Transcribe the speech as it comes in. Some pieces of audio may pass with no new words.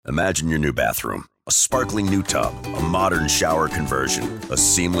Imagine your new bathroom. A sparkling new tub, a modern shower conversion, a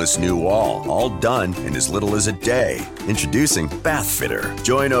seamless new wall, all done in as little as a day. Introducing Bath Fitter.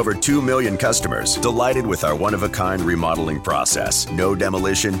 Join over 2 million customers delighted with our one-of-a-kind remodeling process. No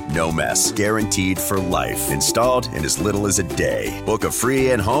demolition, no mess. Guaranteed for life. Installed in as little as a day. Book a free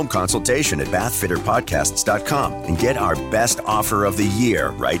in-home consultation at bathfitterpodcasts.com and get our best offer of the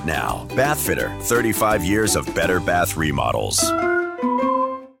year right now. Bath Fitter, 35 years of better bath remodels.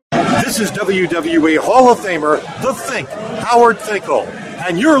 This is WWE Hall of Famer, The Think, Howard Finkel,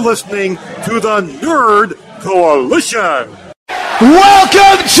 and you're listening to the Nerd Coalition.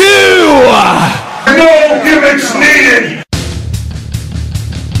 Welcome to No Gimmicks Needed.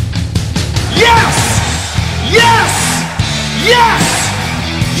 Yes! Yes! Yes!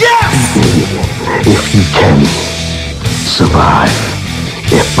 Yes! If you can survive,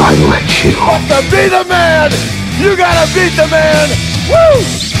 if I let you. But to be the man, you gotta beat the man. Woo!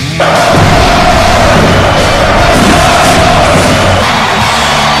 The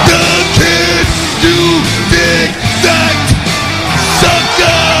kid do dig that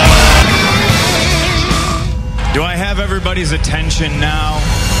sucker. Do I have everybody's attention now?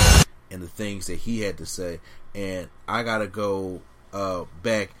 And the things that he had to say, and I gotta go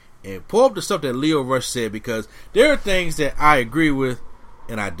back and pull up the stuff that Lio Rush said, because there are things that I agree with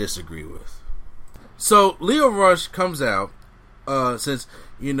and I disagree with. So Lio Rush comes out, since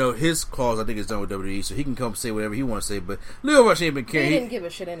his clause I think is done with WWE, so he can come say whatever he wants to say. But Lio Rush ain't been caring. He didn't give a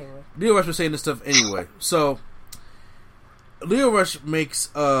shit anyway. Lio Rush was saying this stuff anyway. So Lio Rush makes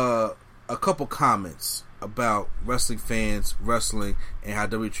a couple comments about wrestling fans, wrestling, and how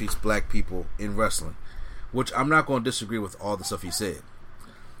WWE treats black people in wrestling, which I'm not going to disagree with all the stuff he said.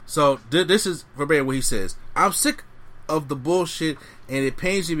 So this is verbatim what he says. I'm sick of the bullshit, and it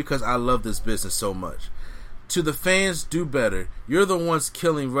pains me because I love this business so much. To the fans, do better. You're the ones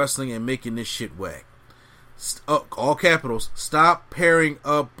killing wrestling and making this shit whack. All capitals. Stop pairing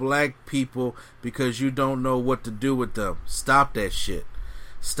up black people because you don't know what to do with them. Stop that shit.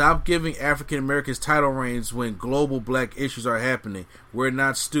 Stop giving African Americans title reigns when global black issues are happening. We're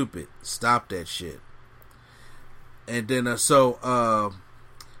not stupid. Stop that shit. And then, those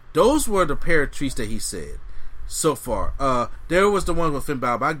were the pair of tweets that he said so far. There was the one with Finn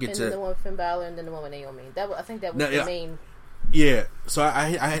Balor, but I'll get to the one with Finn Balor, and then the one with Naomi. I think that was the main. Yeah, so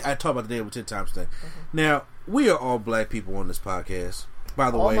I talked about the day with 10 times today. Mm-hmm. Now, we are all black people on this podcast. By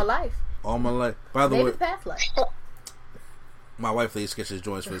the way, all my life. By the way, past life. My wife laid sketches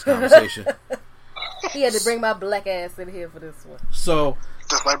joints for this conversation. He had to bring my black ass in here for this one. So,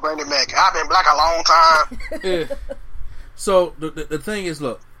 just like Brandon Mack, I've been black a long time. Yeah. So the thing is,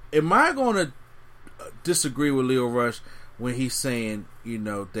 look, am I going to disagree with Lio Rush when he's saying,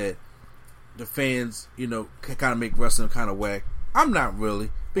 that the fans, can kind of make wrestling kind of whack? I'm not really,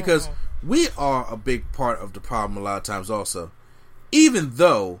 because we are a big part of the problem a lot of times also. Even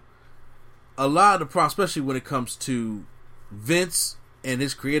though a lot of the problem, especially when it comes to Vince and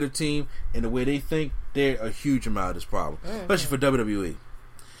his creative team and the way they think, they're a huge amount of this problem, especially for WWE.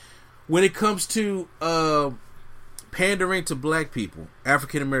 When it comes to pandering to black people,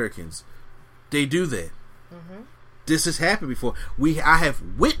 African Americans, they do that. Mm-hmm. This has happened before. I have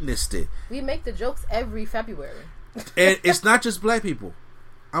witnessed it. We make the jokes every February. And it's not just black people.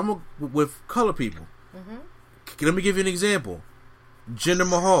 I'm with color people. Mm-hmm. Let me give you an example. Jinder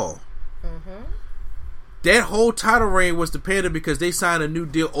Mahal. Mm-hmm. That whole title reign was to pander because they signed a new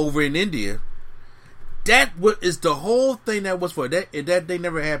deal over in India. That is the whole thing that was for that. If that thing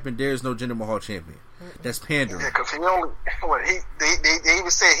never happened, there is no Jinder Mahal champion. That's pandering. Yeah, because they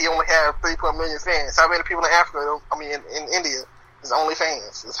even said he only had 3 million fans. How many people in Africa, in India, is only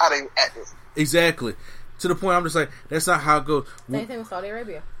fans? That's how they acted. Exactly. To the point, I'm just like, that's not how it goes. Same thing with Saudi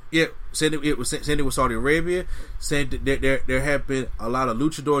Arabia. Yeah, same thing with Saudi Arabia. Saying that there have been a lot of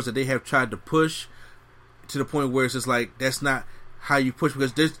luchadors that they have tried to push to the point where it's just like, that's not how you push,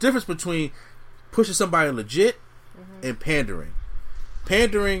 because there's a difference between pushing somebody legit and pandering.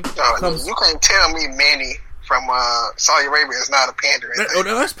 Pandering comes... You can't tell me Manny from Saudi Arabia is not a pandering thing.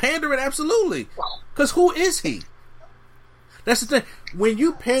 That's pandering, absolutely. Because who is he? That's the thing. When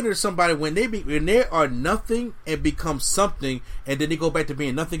you pander to somebody, when they are nothing and become something, and then they go back to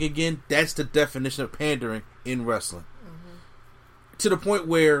being nothing again, that's the definition of pandering in wrestling. Mm-hmm. To the point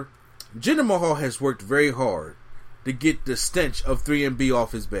where Jinder Mahal has worked very hard to get the stench of 3MB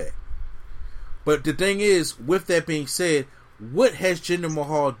off his back. But the thing is, with that being said, what has Jinder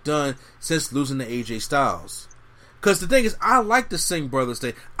Mahal done since losing to AJ Styles? Because the thing is, I like the Singh Brothers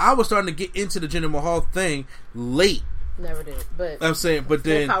thing. I was starting to get into the Jinder Mahal thing late. Never did, but I'm saying, but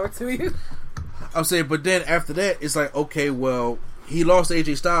then power to you. I'm saying, but then after that, it's like, okay, well, he lost to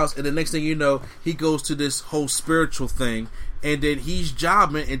AJ Styles, and the next thing you know, he goes to this whole spiritual thing, and then he's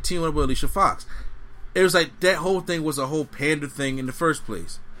jobbing and teaming up with Alicia Fox. It was like that whole thing was a whole pander thing in the first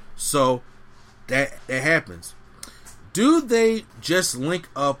place. So that happens. Do they just link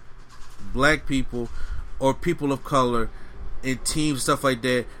up black people or people of color in teams and stuff like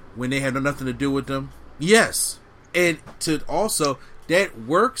that when they have nothing to do with them? Yes. And to also, that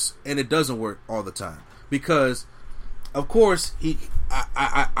works and it doesn't work all the time. Because, of course,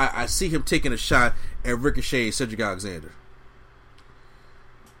 I see him taking a shot at Ricochet and Cedric Alexander.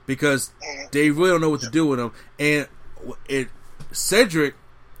 Because they really don't know what to do with him. And Cedric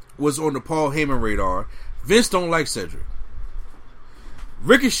was on the Paul Heyman radar. Vince don't like Cedric.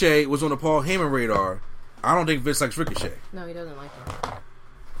 Ricochet was on the Paul Heyman radar. I don't think Vince likes Ricochet. No, he doesn't like him.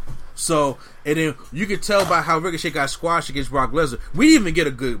 So, and then you can tell by how Ricochet got squashed against Brock Lesnar. We didn't even get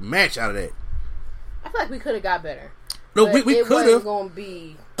a good match out of that. I feel like we could have got better. No, we could have. Going to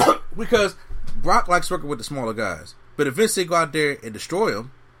be because Brock likes working with the smaller guys. But if Vince say go out there and destroy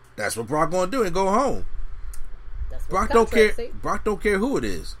him, that's what Brock going to do and go home. Brock don't care. Brock don't care who it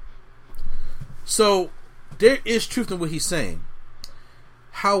is. So there is truth in what he's saying.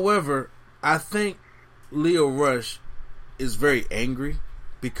 However, I think Lio Rush is very angry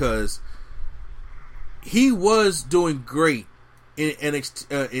because he was doing great in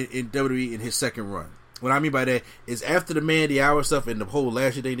WWE in his second run. What I mean by that is after the Man of the Hour stuff and the whole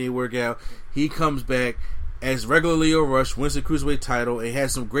last year they didn't work out, he comes back as regular Lio Rush, wins the Cruiserweight title, and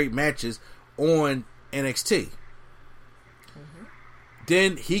has some great matches on NXT. Mm-hmm.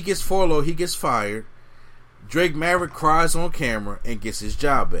 Then he gets furloughed, he gets fired. Drake Maverick cries on camera and gets his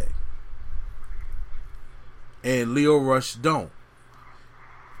job back. And Lio Rush don't.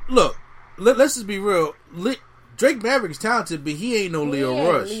 Look, let's just be real. Drake Maverick is talented, but he ain't no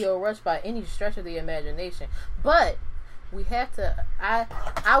Lio Rush. Lio Rush by any stretch of the imagination. But we have to.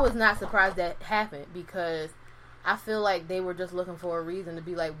 I was not surprised that happened because I feel like they were just looking for a reason to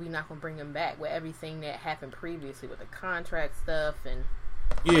be like, we're not gonna bring him back with everything that happened previously with the contract stuff and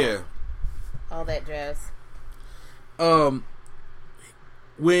all that jazz.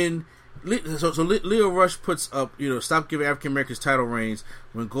 When Lio Rush puts up, stop giving African Americans title reigns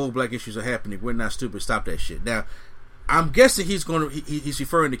when gold black issues are happening. We're not stupid. Stop that shit. Now, I'm guessing he's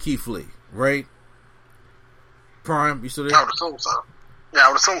referring to Keith Lee, right? Prime, you still there? I would assume so. Yeah, I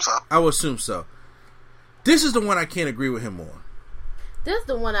would assume so. I would assume so. This is the one I can't agree with him on. This is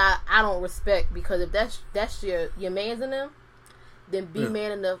the one I don't respect because if that's your man's in them, then be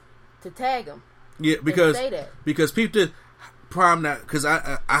man enough to tag him. Yeah, because people did Prime now, because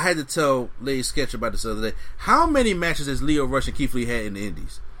I had to tell Lady Sketch about this the other day. How many matches has Lio Rush and Keith Lee had in the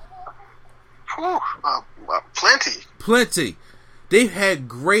Indies? Plenty. They've had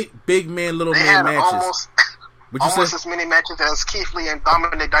great big man, little man matches. Almost as many matches as Keith Lee and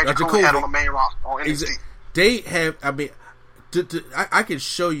Dominic Dijakovic had on the main roster on NXT. They have. I mean, I can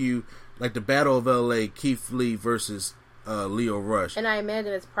show you like the Battle of LA, Keith Lee versus Lio Rush, and I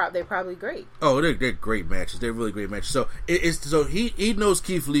imagine they're probably great. Oh, they're great matches. They're really great matches. So he knows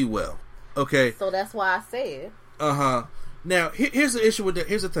Keith Lee well. Okay, so that's why I said. Now here's the issue with that.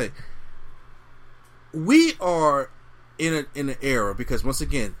 Here's the thing. We are in an era because once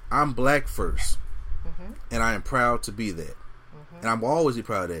again I'm black first, and I am proud to be that, and I'm always be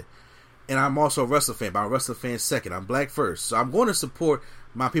proud of that. And I'm also a wrestling fan, but I'm a wrestling fan second. I'm black first, so I'm going to support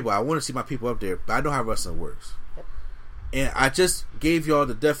my people. I want to see my people up there, but I know how wrestling works. And I just gave y'all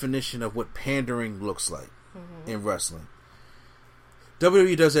the definition of what pandering looks like in wrestling.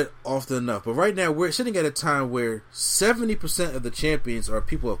 WWE does it often enough. But right now, we're sitting at a time where 70% of the champions are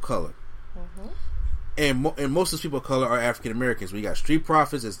people of color. And most of those people of color are African Americans. When you got Street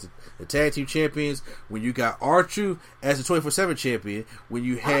Profits as the tag team champions, when you got R-Truth as the 24/7 champion, when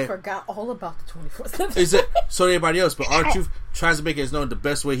you had... I forgot all about the 24/7. Is it so did everybody else? But R-Truth tries to make it as known the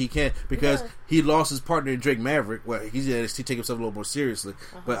best way he can because he lost his partner in Drake Maverick. Well, he's in NXT, take himself a little more seriously.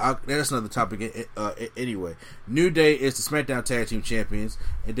 But that's another topic anyway. New Day is the SmackDown tag team champions,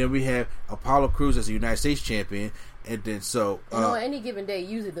 and then we have Apollo Crews as the United States champion. And then any given day,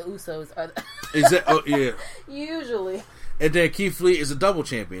 usually the Usos are. Is that? Oh yeah. Usually. And then Keith Lee is a double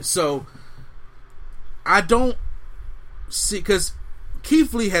champion. So I don't see because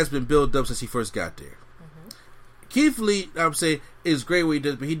Keith Lee has been built up since he first got there. Keith Lee, I'm saying, is great what he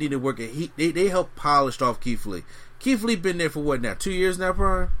does, but he needed work. They helped polish off Keith Lee. Keith Lee been there for what now? 2 years now,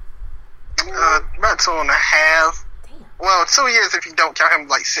 Brian? About 2.5. Well, 2 years if you don't count him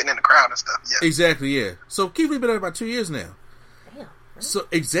like sitting in the crowd and stuff. Yeah, exactly. Yeah. So Keith Lee been there about 2 years now. Damn. Really? So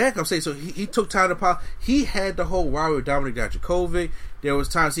exactly, I'm saying. So he took time to pop. He had the whole rivalry with Dominic Dijakovic. There was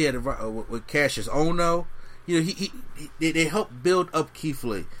times he had with Cassius Ohno. they helped build up Keith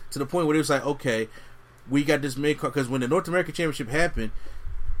Lee to the point where it was like, okay, we got this mid card, because when the North American Championship happened,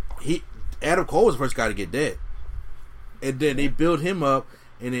 Adam Cole was the first guy to get that, and then they built him up,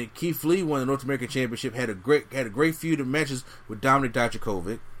 and then Keith Lee won the North American Championship, had a great feud of matches with Dominik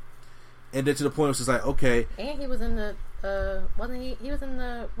Dijakovic, and then to the point where it's just like, okay, and he was in the wasn't he? He was in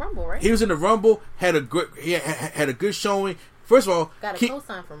the Rumble, right? He was in the Rumble, had a good showing. First of all, got a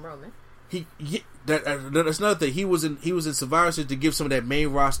cosign from Roman. That's another thing. He was in Survivor Series to give some of that main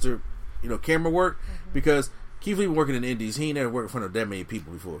roster, camera work, because Keith Lee been working in the Indies. He ain't never worked in front of that many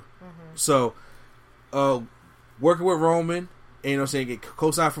people before. So, working with Roman, and get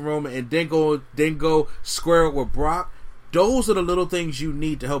cosign from Roman, and then go square up with Brock. Those are the little things you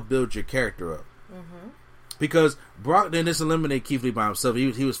need to help build your character up. Because Brock then just eliminated Keith Lee by himself.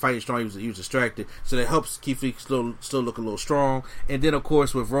 He was fighting strong. He was distracted, so that helps Keith Lee still look a little strong. And then of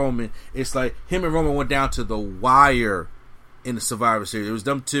course with Roman, it's like him and Roman went down to the wire in the Survivor Series. It was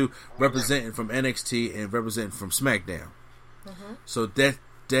them two representing from NXT and representing from SmackDown. So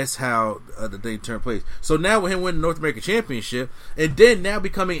that's how the thing turned place. So now with him winning the North American Championship, and then now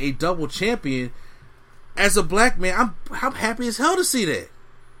becoming a double champion as a black man, I'm happy as hell to see that.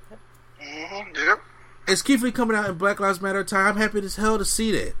 Yep. As Keith Lee coming out in Black Lives Matter time, I'm happy as hell to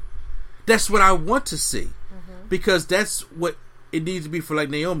see that. That's what I want to see. Because that's what it needs to be for like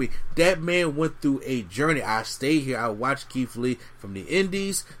Naomi. That man went through a journey. I stayed here. I watched Keith Lee from the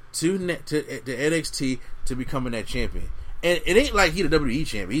Indies to NXT to becoming that champion. And it ain't like he the WWE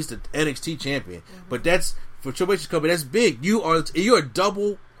champion. He's the NXT champion. But that's, for Triple H's company, that's big. You're a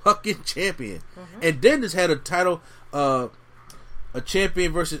double fucking champion. And then just had a title, a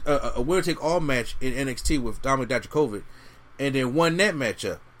champion versus a winner take all match in NXT with Dominik Dijakovic, and then won that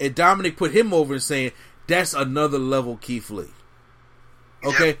matchup. And Dominik put him over and saying that's another level Keith Lee.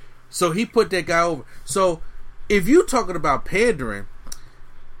 Okay, so he put that guy over. So if you talking about pandering,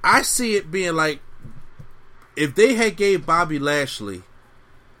 I see it being like if they had gave Bobby Lashley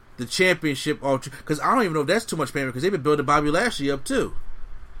the championship, because I don't even know if that's too much pandering, because they've been building Bobby Lashley up too,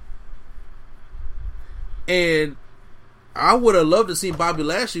 and I would have loved to see Bobby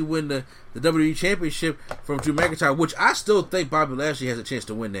Lashley win the WWE Championship from Drew McIntyre, which I still think Bobby Lashley has a chance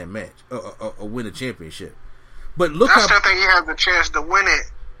to win that match, or win the championship. But look, I still think he has the chance to win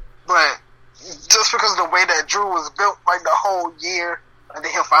it, but just because of the way that Drew was built, like the whole year, and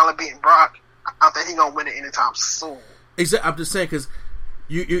then him finally beating Brock, I don't think he's gonna win it anytime soon. Exactly, I'm just saying, because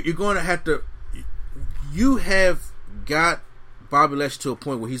you're going to have to. You have got Bobby Lashley to a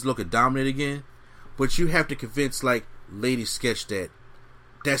point where he's looking dominant again, but you have to convince Lady Sketch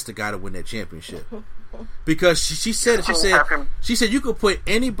that's the guy to win that championship, because she said you could put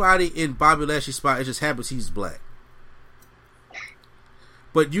anybody in Bobby Lashley's spot. It just happens he's black.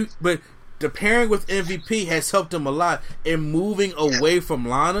 But the pairing with MVP has helped him a lot in moving away from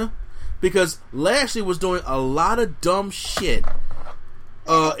Lana, because Lashley was doing a lot of dumb shit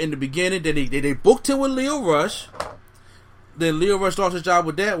in the beginning. Then they booked him with Lio Rush. Then Lio Rush lost his job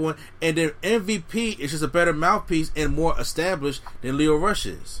with that one, and then MVP is just a better mouthpiece and more established than Lio Rush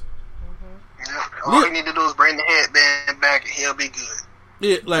is. All you need to do is bring the headband back, and he'll be good.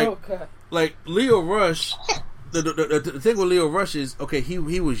 Yeah, like Lio Rush. The thing with Lio Rush is, okay, he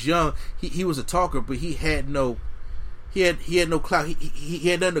was young, he was a talker, but he had no clout. He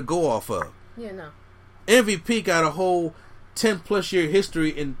had nothing to go off of. Yeah, no. MVP got a whole 10+ year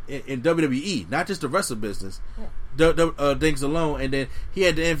history in WWE, not just the wrestling business. Things alone, and then he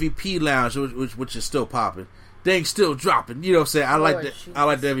had the MVP lounge, which is still popping. Things still dropping. You know what I'm saying? I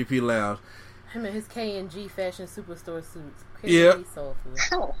like the MVP lounge. Him and his K&G fashion superstore suits. Yeah.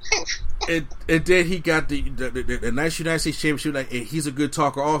 And then he got the nice United States Championship. And he's a good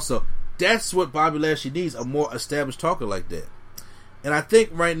talker also. That's what Bobby Lashley needs, a more established talker like that. And I think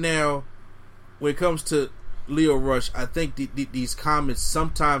right now, when it comes to Lio Rush, I think these comments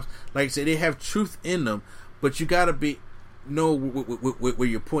sometimes, like I said, they have truth in them. But you gotta know where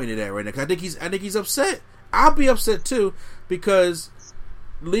you're pointing at right now. 'Cause I think he's upset. I'll be upset too, because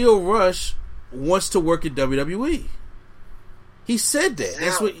Lio Rush wants to work in WWE. He said that.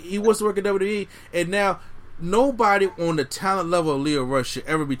 That's what he wants to work in WWE. And now nobody on the talent level of Lio Rush should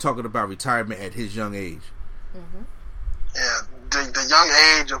ever be talking about retirement at his young age. Yeah, the young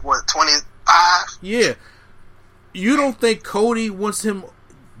age of 25. Yeah, you don't think Cody wants him?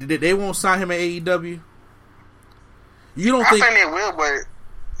 They won't sign him at AEW? You don't think? I think they will, but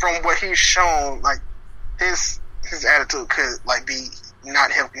from what he's shown, his attitude could be not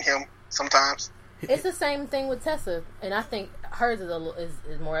helping him sometimes. It's the same thing with Tessa, and I think hers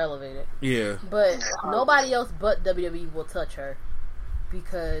is more elevated. Yeah, but nobody else but WWE will touch her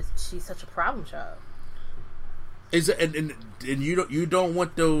because she's such a problem child. And you don't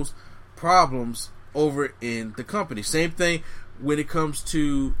want those problems over in the company. Same thing when it comes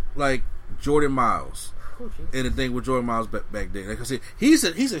to like Jordan Miles and the thing with Jordan Miles back then. Like I said, he's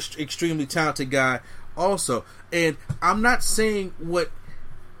an extremely talented guy also. And I'm not saying what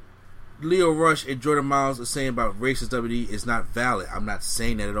Leo Rush and Jordan Miles are saying about racist WWE is not valid. I'm not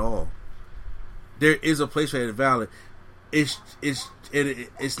saying that at all. There is a place for that valid.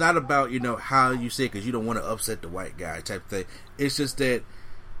 It's not about, you know, how you say it because you don't want to upset the white guy type thing. It's just that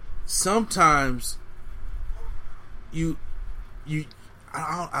sometimes I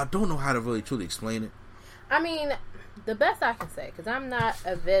don't know how to really truly explain it. I mean, the best I can say, because I'm not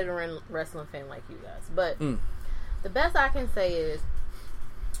a veteran wrestling fan like you guys, but the best I can say is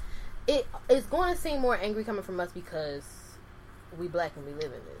it's going to seem more angry coming from us because we black and we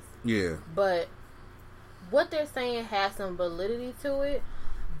live in this. Yeah. But what they're saying has some validity to it,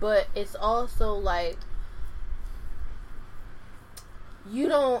 but it's also like you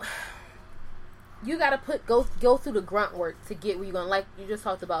gotta go through the grunt work to get where you're going. Like you just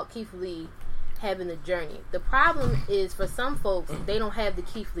talked about Keith Lee having the journey. The problem is for some folks they don't have the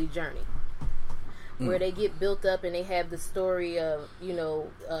Keith Lee journey where they get built up and they have the story of, you know,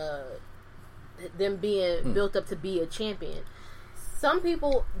 them being built up to be a champion. Some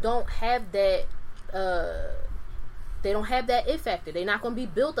people don't have that. They don't have that it factor. They're not going to be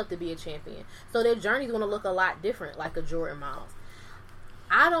built up to be a champion, so their journey is going to look a lot different, like a Jordan Miles.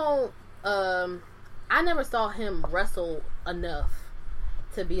 I never saw him wrestle enough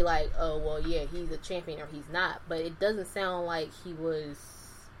to be like, oh well, yeah, he's a champion or he's not. But it doesn't sound like he was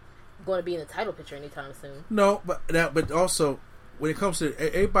going to be in the title picture anytime soon. No, but also when it comes to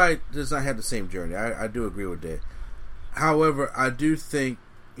everybody does not have the same journey. I do agree with that. However, I do think,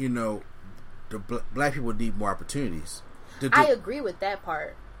 you know, the black people need more opportunities. I agree with that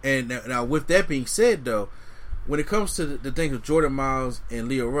part. And now, with that being said, though, when it comes to the things of Jordan Miles and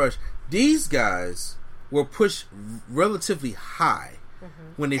Leo Rush, these guys were pushed relatively high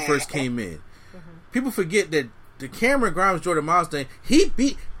when they first came in. People forget that the Cameron Grimes Jordan Miles thing, he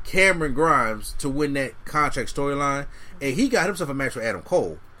beat Cameron Grimes to win that contract storyline, and he got himself a match with Adam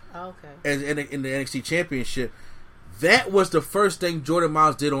Cole. Okay. And in the NXT Championship. That was the first thing Jordan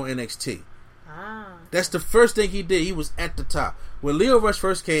Miles did on NXT. That's the first thing he did. He was at the top. When Leo Rush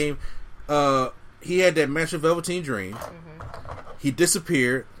first came, he had that match with Velveteen Dream. He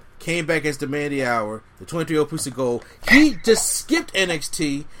disappeared, came back as the Man of the Hour, the 23-year-old piece of gold. He just skipped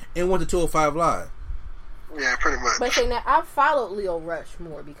NXT and went to 205 Live. Yeah, pretty much. But see, now I followed Leo Rush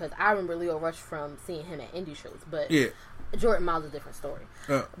more because I remember Leo Rush from seeing him at indie shows. But yeah. Jordan Miles is a different story.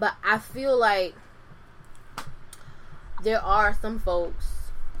 But I feel like there are some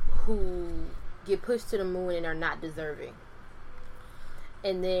folks who get pushed to the moon and are not deserving.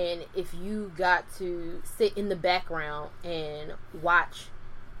 And then if you got to sit in the background and watch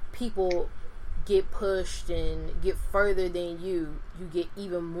people get pushed and get further than you get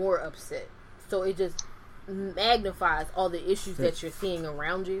even more upset. So it just magnifies all the issues that you're seeing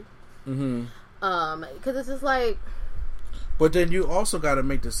around you. Because it's just like... But then you also got to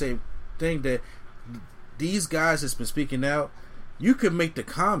make the same thing that these guys that's been speaking out, you could make the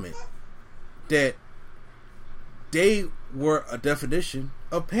comment that they were a definition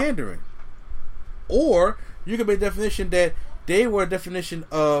of pandering. Or you could make a definition that they were a definition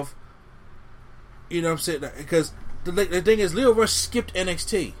of, you know what I'm saying? Because the thing is, Leo Rush skipped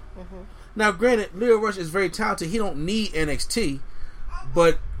NXT. Now, granted, Leo Rush is very talented. He don't need NXT,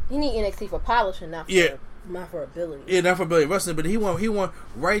 but... He need NXT for polishing, not for ability. Yeah, not for ability wrestling, but he went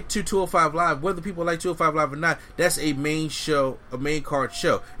right to 205 Live. Whether people like 205 Live or not, that's a main show, a main card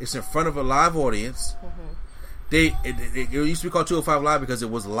show. It's in front of a live audience. It used to be called 205 Live because it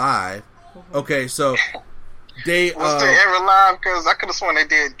was live. Okay, so they was they ever live? Because I could have sworn they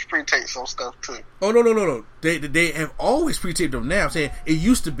did pre-tape some stuff too. Oh no! They have always pre-taped them. Now I'm saying it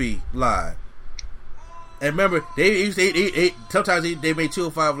used to be live. And remember, sometimes they made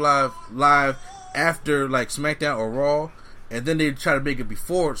 205 live after like SmackDown or Raw, and then they try to make it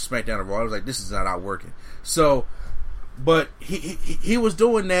before SmackDown or Raw. I was like, this is not working. So, but he was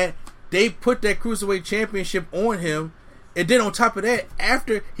doing that. They put that Cruiserweight Championship on him, and then on top of that,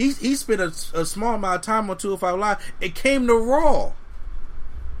 after he spent a small amount of time on 205 Live, it came to Raw.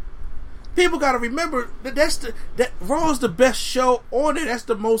 People got to remember that Raw is the best show on it. That's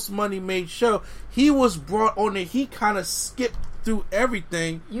the most money made show. He was brought on it. He kind of skipped through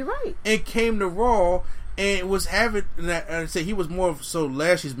everything. You're right. And came to Raw and was having. I say he was more so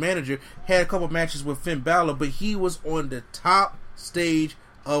Lashley's manager. Had a couple matches with Finn Balor, but he was on the top stage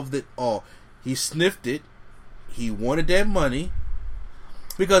of it all. He sniffed it. He wanted that money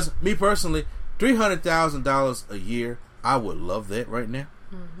because me personally, $300,000 a year, I would love that right now.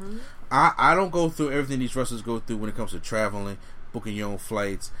 I don't go through everything these wrestlers go through when it comes to traveling, booking your own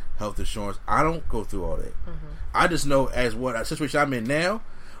flights, health insurance. I don't go through all that. I just know as what situation I'm in now.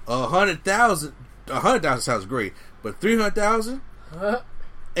 $100,000 sounds great, but $300,000.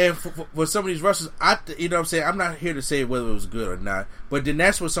 And for some of these wrestlers, you know what I'm saying? I'm not here to say whether it was good or not, but then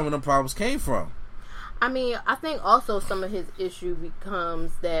that's where some of them problems came from. I mean, I think also some of his issue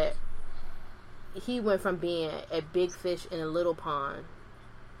becomes that he went from being a big fish in a little pond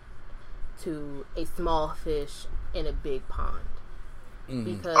to a small fish in a big pond.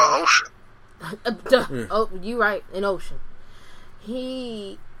 Because ocean. Oh, you right, an ocean.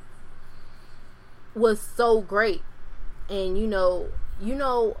 He was so great, and you know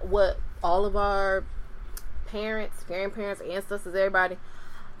what all of our parents, grandparents, ancestors, everybody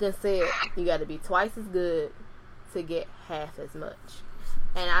then said, you got to be twice as good to get half as much.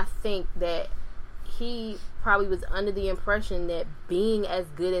 And I think that he probably was under the impression that being as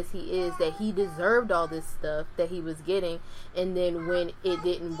good as he is, that he deserved all this stuff that he was getting, and then when it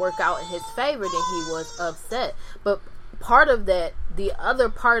didn't work out in his favor, then he was upset. But part of that, the other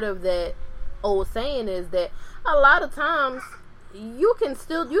part of that old saying is that a lot of times you can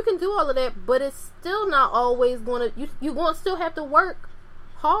do all of that, but it's still not always gonna, you're gonna still have to work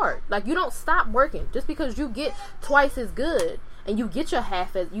hard. Like, you don't stop working just because you get twice as good and you get some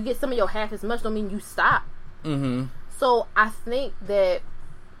of your half as much, don't mean you stop. So I think that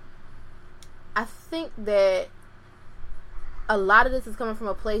a lot of this is coming from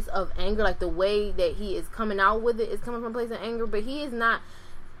a place of anger. Like, the way that he is coming out with it is coming from a place of anger, but he is not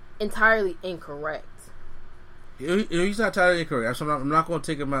entirely incorrect. He's not entirely incorrect. So I'm not going to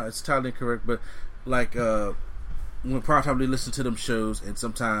take him out. It's entirely incorrect, but like when prime time they listen to them shows, and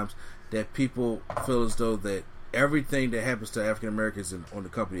sometimes that people feel as though that everything that happens to African Americans on the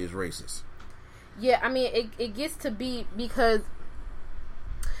company is racist. Yeah, I mean, it gets to be because,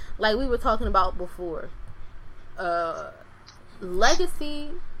 like we were talking about before, legacy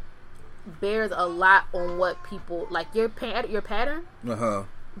bears a lot on what people, like your pattern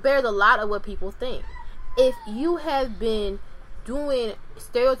bears a lot of what people think. If you have been doing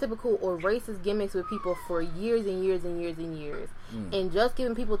stereotypical or racist gimmicks with people for years and years and years and years, and just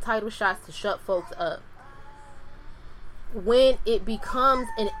giving people title shots to shut folks up, when it becomes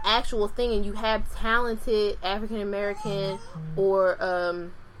an actual thing and you have talented African American or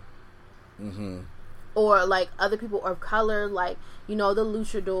like other people of color, like, you know, the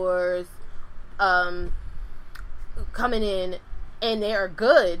luchadors coming in and they are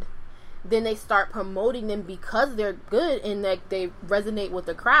good, then they start promoting them because they're good and that they resonate with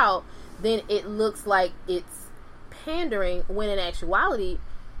the crowd, then it looks like it's pandering, when in actuality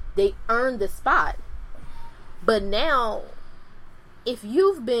they earned the spot. But now, if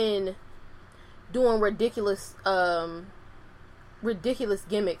you've been doing ridiculous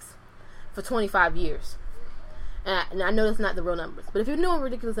gimmicks for 25 years, and I know that's not the real numbers, but if you're doing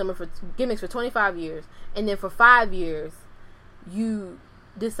ridiculous gimmicks for 25 years, and then for 5 years you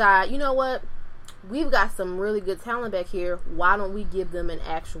decide, you know what, we've got some really good talent back here, why don't we give them an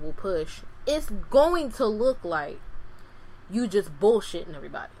actual push? It's going to look like you just bullshitting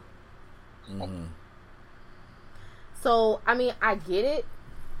everybody. So, I mean, I get it,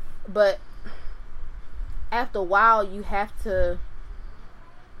 but after a while you have to,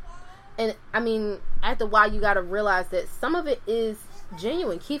 and I mean, after a while you gotta realize that some of it is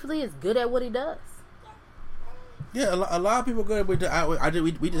genuine. Keith Lee is good at what he does. Yeah, a lot of people go ahead with that.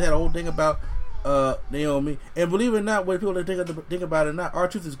 We just had a whole thing about Naomi, and believe it or not, when people think about it or not,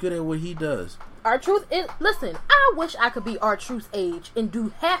 R-Truth is good at what he does. R-Truth is, listen, I wish I could be R-Truth's age and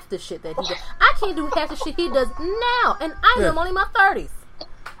do half the shit that he does. I can't do half the shit he does now, and I am only in my 30s.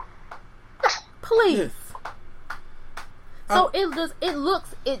 Please. Yeah. So it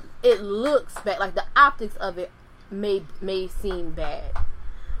looks bad. Like, the optics of it may seem bad,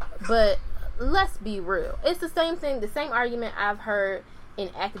 but let's be real. It's the same thing, the same argument I've heard in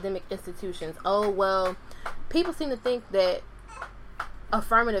academic institutions. Oh, well, people seem to think that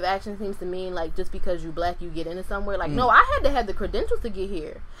affirmative action seems to mean, like, just because you're black, you get into somewhere. Like, no, I had to have the credentials to get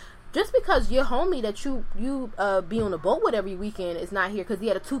here. Just because your homie that you be on a boat with every weekend is not here because he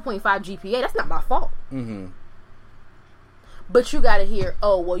had a 2.5 GPA, that's not my fault. But you gotta hear,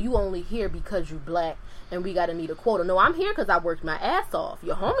 oh, well, you only here because you black and we gotta meet a quota. No, I'm here because I worked my ass off.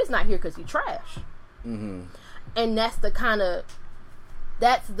 Your homie's not here because he trash. And that's the kind of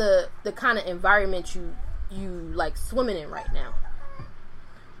environment you like swimming in right now,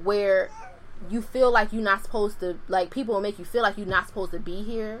 where you feel like you're not supposed to, like, people will make you feel like you're not supposed to be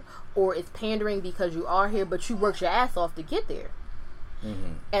here, or it's pandering because you are here, but you worked your ass off to get there.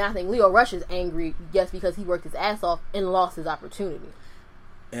 Mm-hmm. And I think Leo Rush is angry just because he worked his ass off and lost his opportunity.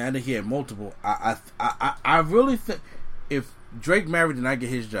 And I think he had multiple. I really think if Drake Maverick did not get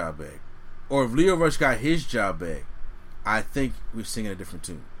his job back, or if Leo Rush got his job back, I think we're singing a different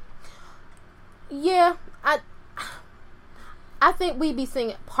tune. Yeah, I think we'd be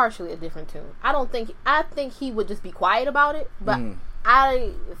singing partially a different tune. I think he would just be quiet about it, but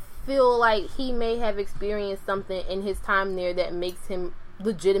I feel like he may have experienced something in his time there that makes him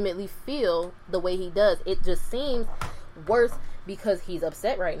legitimately feel the way he does. It just seems worse because he's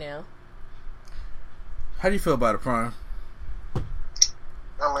upset right now. How do you feel about it, Prime? I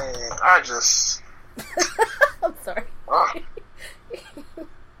mean, I just... I'm sorry. I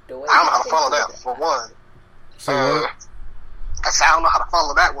don't know how to follow that, for one. So what? I don't know how to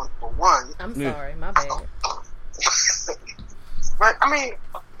follow that one, for one. I'm sorry, my bad. But, I mean,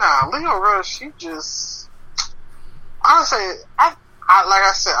 Leo Rush, he just... Honestly, like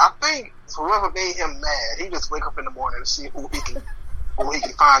I said, I think whoever made him mad, he just wake up in the morning and see who he can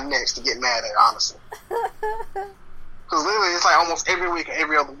find next to get mad at, honestly. Because literally, it's like almost every week or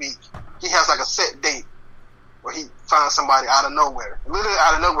every other week, he has like a set date where he finds somebody out of nowhere. Literally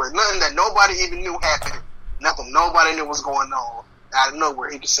out of nowhere. Nothing that nobody even knew happened. Nothing nobody knew was going on. Out of nowhere,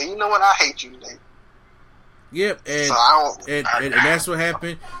 he can say, you know what, I hate you today. Yep, and, so and that's what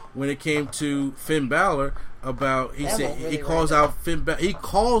happened when it came to Finn Balor. About he calls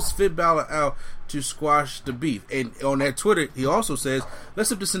Finn Balor out to squash the beef, and on that Twitter he also says,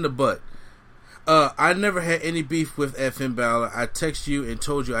 "Let's nip this in the butt. I never had any beef with Finn Balor. I texted you and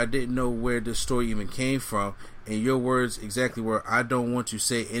told you I didn't know where this story even came from, and your words exactly were, I don't want to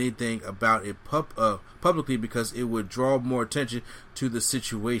say anything about it publicly because it would draw more attention to the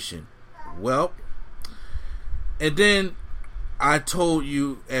situation." Well, and then I told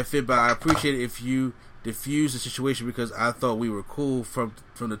you at Finn Balor, I appreciate it if you diffuse the situation because I thought we were cool from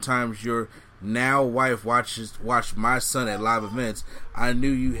the times your now wife watched my son at live events. I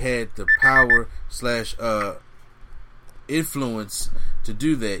knew you had the power / influence to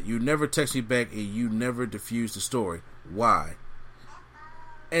do that. You never text me back and you never diffused the story. Why?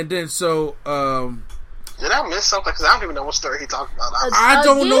 And then so did I miss something? Because I don't even know what story he talked about. I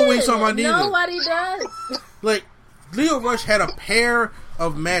don't know what he's talking about either. Nobody does. Like, Leo Rush had a pair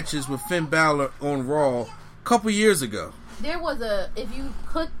of matches with Finn Balor on Raw a couple years ago. There was if you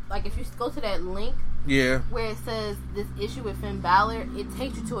go to that link, where it says this issue with Finn Balor, it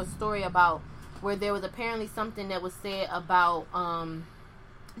takes you to a story about where there was apparently something that was said about them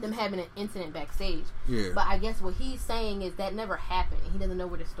having an incident backstage. Yeah. But I guess what he's saying is that never happened, and he doesn't know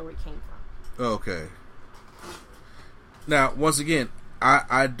where the story came from. Okay. Now, once again,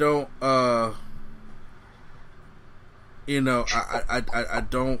 I don't I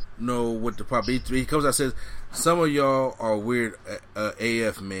don't know what the problem. He comes out and says, some of y'all are weird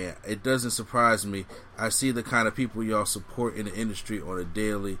AF, man. It doesn't surprise me. I see the kind of people y'all support in the industry on a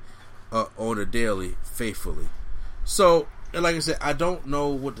daily, faithfully. So, like I said, I don't know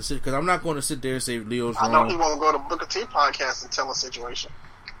what to say, because I'm not going to sit there and say Leo's wrong. I know he won't go to Booker T podcast and tell a situation.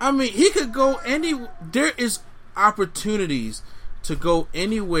 I mean, he could go there is opportunities to go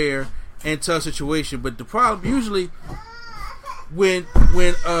anywhere and tell a situation, but the problem usually when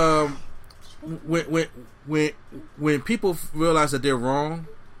people realize that they're wrong,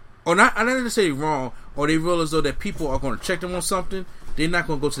 or not necessarily wrong, or they realize though that people are going to check them on something, they're not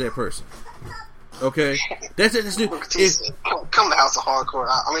going to go to that person. Okay, that's it. Come to House of Hardcore.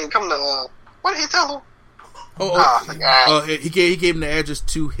 I mean, come to what did he tell him? He gave him the address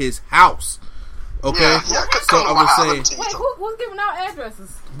to his house. Okay, yeah, so I was saying, wait, who's giving out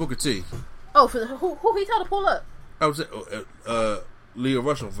addresses? Booker T. Oh, who he told to pull up? I was Leo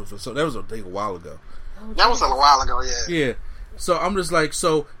Rush. So that was a while ago. That was a while ago, yeah. Yeah. So I'm just like,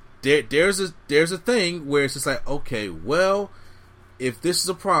 so there's a thing where it's just like, okay, well, if this is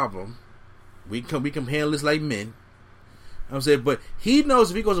a problem, we can handle this like men. I'm saying, but he knows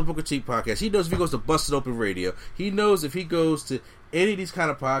if he goes to Booker T podcast, he knows if he goes to Busted Open Radio, he knows if he goes to any of these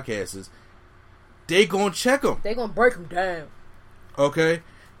kind of podcasts, they gonna check him. They gonna break him down. Okay,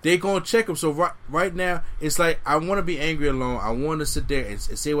 they gonna check him. So right now, it's like I want to be angry alone. I want to sit there and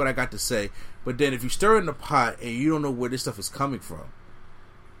say what I got to say. But then if you stir in the pot and you don't know where this stuff is coming from,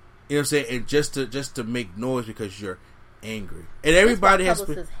 you know what I'm saying, and just to make noise because you're angry, and everybody has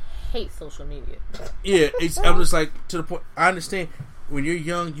been. Hate social media. Yeah, I'm just like, to the point. I understand when you're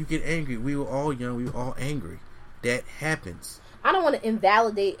young, you get angry. We were all young. We were all angry. That happens. I don't want to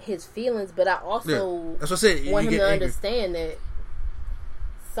invalidate his feelings, but I also that's what I said. want him to understand that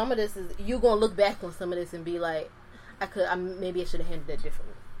some of this is, you're gonna look back on some of this and be like, maybe I should have handled that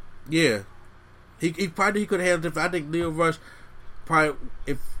differently. Yeah, he probably could have handled it different. I think Leo Rush probably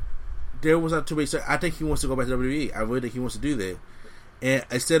if there was not too many, I think he wants to go back to WWE. I really think he wants to do that. And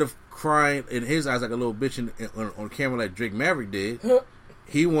instead of crying in his eyes like a little bitch on camera like Drake Maverick did,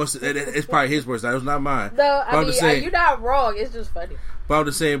 he wants to. It's probably his words. That was not mine. No, I mean, you're not wrong. It's just funny. But I'm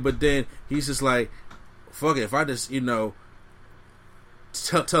just saying. But then he's just like, fuck it. If I just tell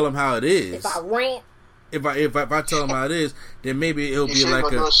him how it is. If I rant. If I tell him how it is, then maybe it'll be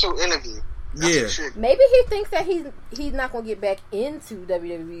like a show interview. That's Maybe he thinks that he's not gonna get back into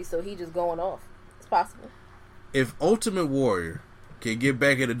WWE, so he just going off. It's possible. If Ultimate Warrior can get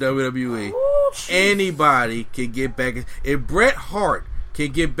back into WWE, anybody can get back. If Bret Hart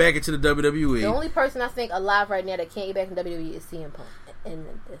can get back into the WWE, the only person I think alive right now that can't get back in WWE is CM Punk, and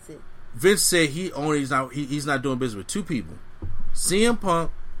that's it. Vince said he's not doing business with two people, CM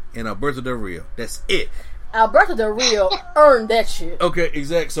Punk and Alberto Del Rio. That's it. Alberto Del Rio earned that shit. Okay,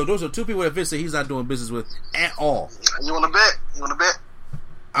 exactly. So those are two people that Vince said he's not doing business with at all. You want to bet? You want to bet?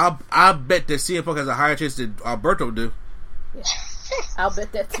 I bet that CM Punk has a higher chance than Alberto do. Yeah. I'll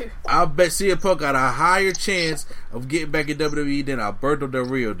bet that too. I'll bet CM Punk got a higher chance of getting back in WWE than Alberto Del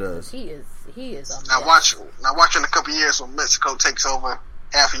Rio does. He is a Now watch in a couple years when Mexico takes over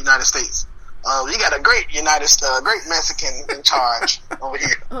half the United States. You got a great great Mexican in charge over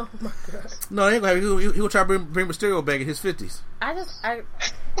here. Oh my god! No, he ain't gonna. He'll try to bring Mysterio back in his 50s.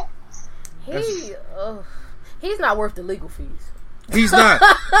 He's not worth the legal fees. He's not.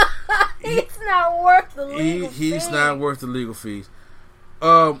 He's not worth the legal fees. He's not worth the legal fees.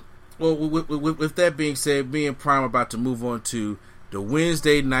 Well, with that being said, me and Prime are about to move on to the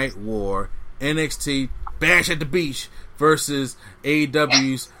Wednesday Night War, NXT Bash at the Beach versus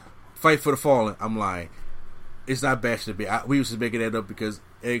AEW's Fight for the Fallen. I'm lying. It's not Bash at the Beach. We used to make that up because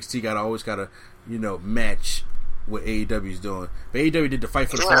NXT always got to match what AEW's doing. But AEW did the Fight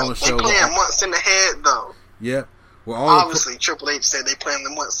for the Fallen show. They playing months in the head though. Yeah. Well, obviously Triple H said they playing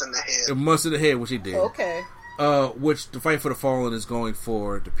the months in the head. Months in the head, which he did. Okay. Which the Fight for the Fallen is going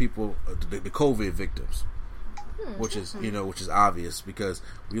for the people, the COVID victims, which is obvious because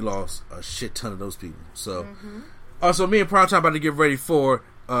we lost a shit ton of those people. So, so me and Prime Time about to get ready for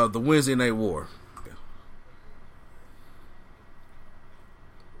the Wednesday Night War.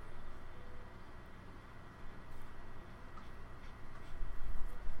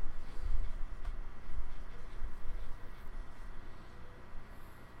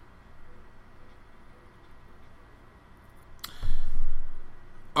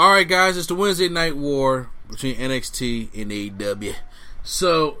 Alright guys, it's the Wednesday Night War between NXT and AEW.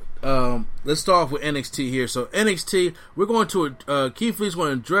 So, let's start off with NXT here. So NXT, we're going to, Keith Lee's going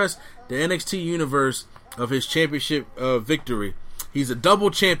to address the NXT universe of his championship victory. He's a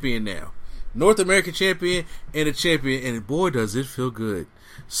double champion now. North American champion and a champion, and boy does it feel good.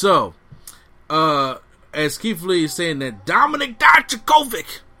 So, as Keith Lee is saying that Dominik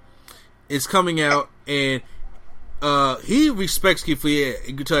Dijakovic is coming out, and he respects Keith Lee.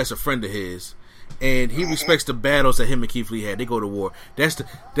 You can tell that's a friend of his, and he respects the battles that him and Keith Lee had. They go to war. That's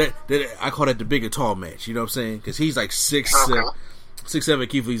I call that the big and tall match. You know what I'm saying? Because he's like 6'7".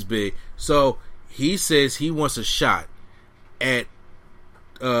 Keith Lee's big. So he says he wants a shot at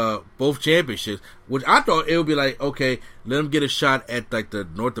both championships, which I thought it would be like, okay, let him get a shot at like the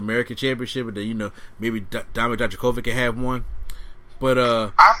North American championship, and then maybe Dominik Dijakovic can have one. But I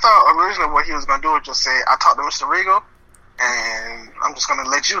thought originally what he was going to do was just say, I talked to Mr. Regal, and I'm just going to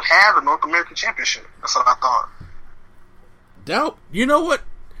let you have the North American Championship. That's what I thought. You know what?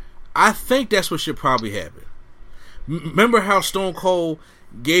 I think that's what should probably happen. Remember how Stone Cold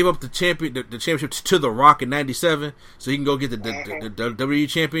gave up the championship to The Rock in '97 so he can go get the WWE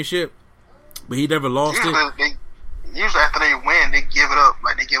Championship, but he never lost it. Usually after they win, they give it up.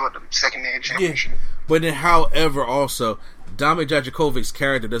 Like they give up the secondary championship. Yeah. But then, however, also Dominik Dijakovic's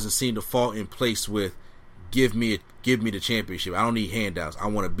character doesn't seem to fall in place with give me the championship. I don't need handouts. I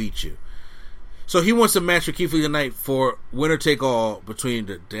want to beat you. So he wants a match with Keith Lee tonight for winner take all between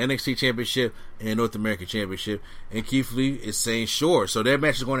the NXT Championship and the North American Championship, and Keith Lee is saying sure. So that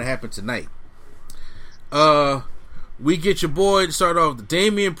match is going to happen tonight. We get your boy to start off.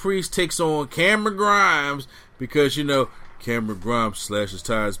 Damian Priest takes on Cameron Grimes because Cameron Grimes slashes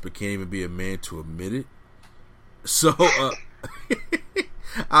tires but can't even be a man to admit it. So, I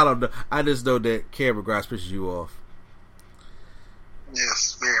don't know. I just know that Cameron Grimes pisses you off.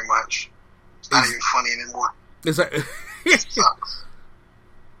 Yes, very much. It's not even funny anymore. It's like it sucks.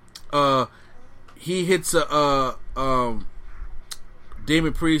 He hits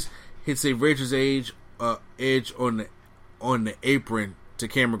Damian Priest hits a Razor's Edge on the apron to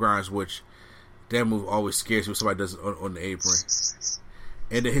Cameron Grimes, which that move always scares you when somebody does it on the apron.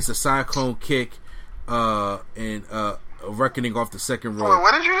 And then hits a Cyclone kick and reckoning off the second row.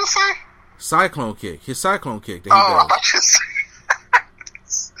 What did you just say? Cyclone kick. His cyclone kick. That I thought you said.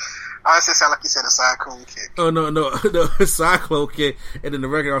 I said sound like you said a cyclone kick. Oh no, cyclone kick, and then the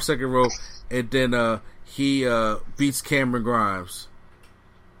reckoning off second row, and then he beats Cameron Grimes,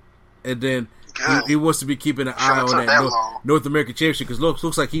 and then he wants to be keeping an eye on that North American Championship because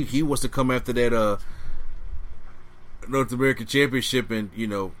looks like he wants to come after that North American Championship and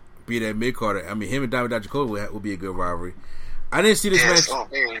be that mid carder. I mean, him and Diamond Dijakovic would be a good rivalry. I didn't see this match. Oh,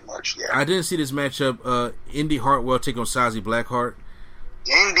 very much, yeah. I didn't see this matchup. Indy Hartwell take on Shotzi Blackheart.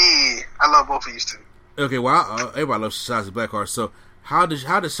 Indy, I love both of these two. Okay, well, everybody loves Shotzi Blackheart. So how did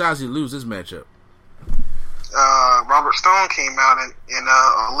Shotzi lose this matchup? Robert Stone came out and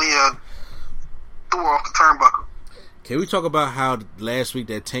Aaliyah threw her off the turnbuckle. Can we talk about how last week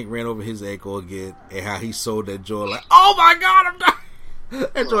that Tank ran over his ankle again and how he sold that joy like, oh my God, I'm dying.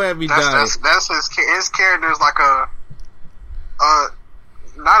 That joy had me dying. That's his character is like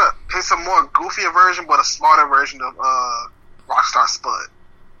it's a more goofier version, but a smarter version of Rockstar Spud.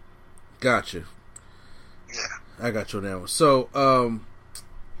 Gotcha. Yeah, I got you on that one. So,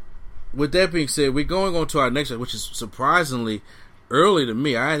 with that being said, we're going on to our next one, which is surprisingly early to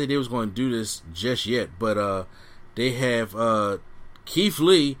me. I didn't think they was going to do this just yet, but they have Keith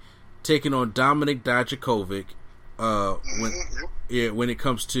Lee taking on Dominic Dijakovic when it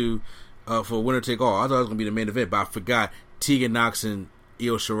comes to for winner take all. I thought it was going to be the main event, but I forgot Tegan Nox and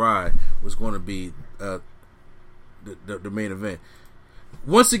Io Shirai was going to be the main event.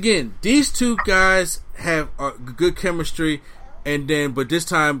 Once again, these two guys have good chemistry, but this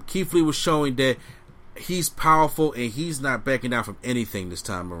time Keith Lee was showing that he's powerful and he's not backing down from anything this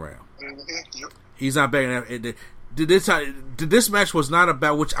time around. Mm-hmm. He's not backing down. This match was not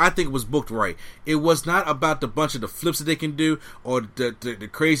about, which I think was booked right. It was not about the bunch of the flips that they can do, or the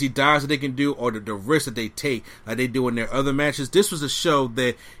crazy dives that they can do, or the risks that they take like they do in their other matches. This was a show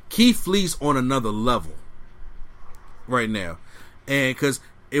that Keith Lee's on another level right now, and because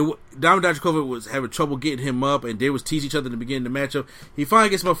Diamond Dijakovic was having trouble getting him up, and they was teasing each other in the beginning of the matchup. He finally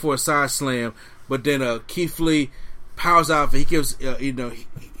gets him up for a side slam, but then Keith Lee powers out. He gives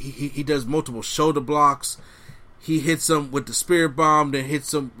he does multiple shoulder blocks. He hits him with the spirit bomb, then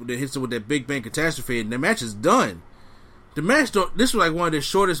hits him with that Big Bang Catastrophe, and the match is done. This was like one of the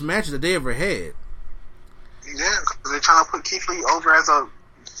shortest matches that they ever had. Yeah, because they're trying to put Keith Lee over as a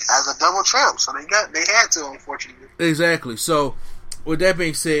double champ, so they had to, unfortunately. Exactly. So, with that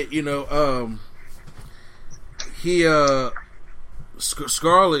being said,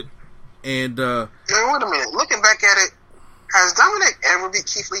 Scarlett and man, wait a minute. Looking back at it, has Dominic ever beat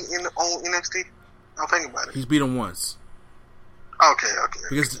Keith Lee on NXT? I'll think about it. He's beat him once. Okay.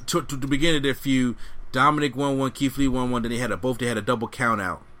 Because to the beginning of their feud, Dominic won one, Keith Lee won one. Then they had a double count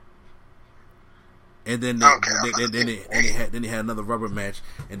out, and then they had another rubber match,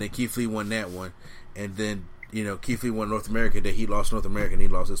 and then Keith Lee won that one, and then Keith Lee won North America. Then he lost North America, and he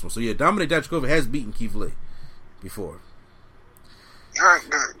lost this one. So yeah, Dominic Dijakovic has beaten Keith Lee before. All right,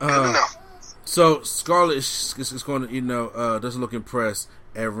 good enough. So Scarlett is going to doesn't look impressed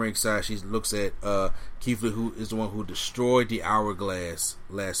at ringside. She looks at Keith Lee, who is the one who destroyed the Hourglass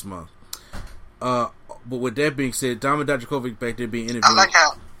last month. But with that being said, Dominic Dijakovic back there being interviewed. I like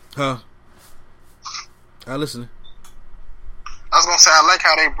how. Huh? I listen. I was gonna say I like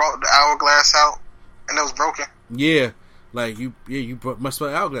how they brought the Hourglass out and it was broken. Yeah, like you must put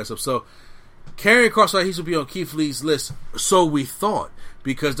the Hourglass up. So Karrion Kross, like he should be on Keith Lee's list. So we thought,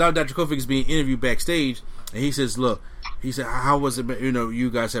 because Dominic Dijakovic is being interviewed backstage, and he says, "Look." He said, how was it,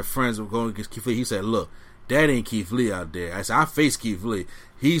 you guys have friends going against Keith Lee. He said, look, that ain't Keith Lee out there. I said, I face Keith Lee.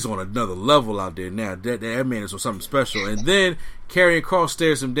 He's on another level out there now. That man is on something special. And then Karrion Kross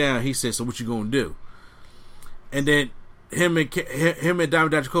stares him down. He says, so what you going to do? And then him and Dominic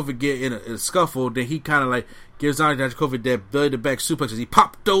Dijakovic get in a scuffle. Then he kind of like gives Dominic Dijakovic that belly to back suplex as he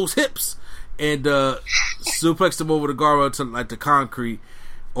popped those hips and suplexed him over the guardrail to like the concrete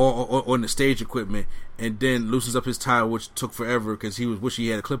or on the stage equipment. And then loosens up his tie, which took forever because he wish he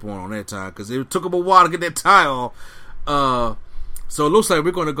had a clip on that time because it took him a while to get that tie off. So it looks like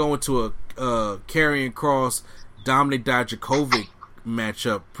we're going to go into a Karrion Kross Dominic Dijakovic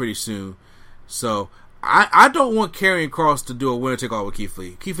matchup pretty soon. So I don't want Karrion Kross to do a winner take all with Keith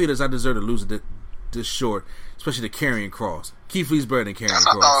Lee. Keith Lee does not deserve to lose it this short, especially to Karrion Kross. Keith Lee's better than Karrion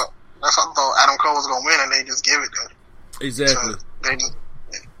Kross. That's what I thought Adam Cole was going to win, and they just give it to him. Exactly.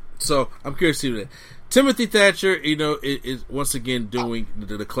 So I'm curious to see that. Timothy Thatcher, is once again doing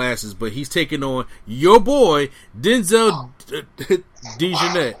the classes, but he's taking on your boy, Denzel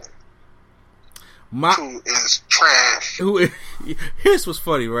Dejournette. Who is trash. Here's what's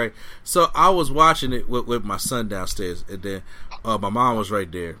funny, right? So I was watching it with my son downstairs, and then my mom was right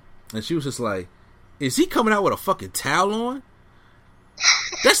there, and she was just like, "Is he coming out with a fucking towel on?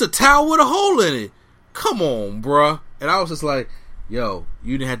 That's a towel with a hole in it. Come on, bruh." And I was just like, "Yo,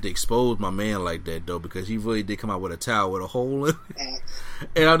 you didn't have to expose my man like that, though, because he really did come out with a towel with a hole in it."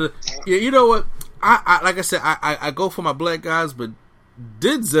 And I just, yeah, you know what? I like I said, I go for my black guys, but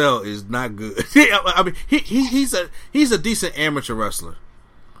Denzel is not good. I mean, he's a decent amateur wrestler,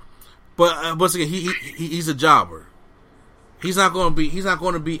 but once again, he's a jobber. He's not going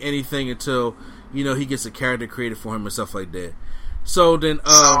to be anything until he gets a character created for him and stuff like that. So then,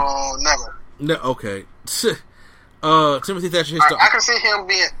 never. No, okay. Timothy Thatcher. I can see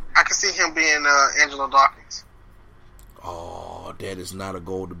him being Angelo Dawkins. Oh, that is not a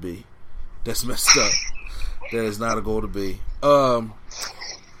goal to be. That's messed up. That is not a goal to be.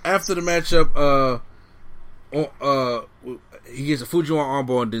 After the matchup, he gets a Fujiwara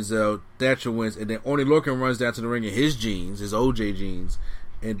armbar on Denzel. Thatcher wins, and then Oney Lorcan runs down to the ring in his jeans, his OJ jeans,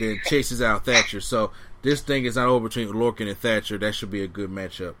 and then chases out Thatcher. So this thing is not over between Lorcan and Thatcher. That should be a good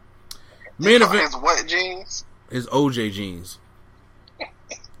matchup. Main event. His what jeans? His OJ jeans.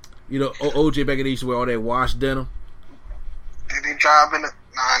 OJ back in the used to wear all that wash denim. Did he drive in it?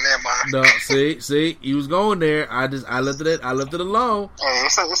 Nah, never mind. No, see, he was going there. I left it alone. Hey,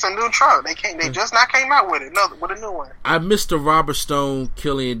 it's a new truck. They just not came out with it. No, with a new one. I missed the Robert Stone,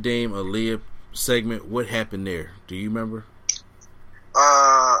 Killian Dane, Aaliyah segment. What happened there? Do you remember?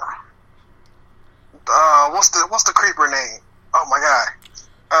 What's the creeper name? Oh my god.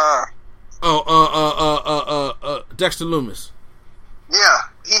 Dexter Lumis. Yeah,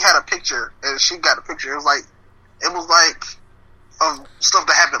 he had a picture, and she got a picture. It was like of stuff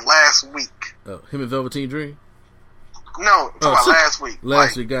that happened last week. Oh, him and Velveteen Dream? No, about last week.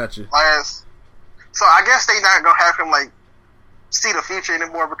 Last week, gotcha. So I guess they not gonna have him see the future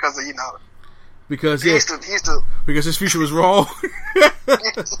anymore because of because he used to because his future was wrong.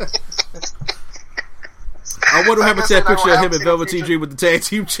 I wonder what happened to that picture of him and Velveteen Dream with the tag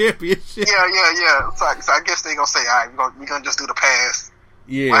team championship. Yeah. So I guess they gonna say, all right, we're gonna just do the past.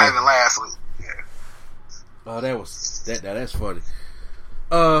 Yeah. What happened last week? Yeah. Oh, that's funny.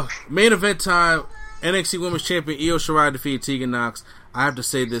 Main event time. NXT Women's Champion Io Shirai defeated Tegan Nox. I have to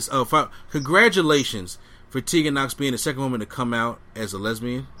say this. Congratulations for Tegan Nox being the second woman to come out as a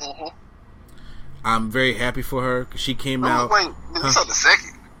lesbian. Mm-hmm. I'm very happy for her because she came out. Wait, this is the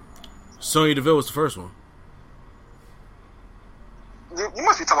second. Sonya Deville was the first one. You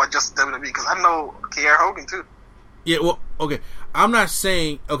must be talking about just WWE because I know Kiera Hogan too. Yeah, well, okay. I'm not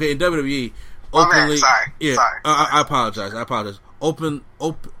saying in WWE openly. Sorry. I apologize.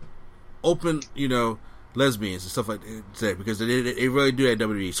 Open, lesbians and stuff like that because they really do that at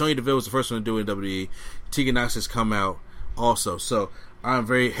WWE. Sonya Deville was the first one to do it in WWE. Tegan Nox has come out also, so I'm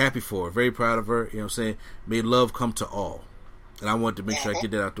very happy for her, very proud of her. You know what I'm saying? May love come to all, and I wanted to make sure I get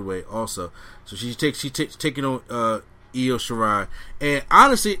that out the way also. So she's taking on Io Shirai, and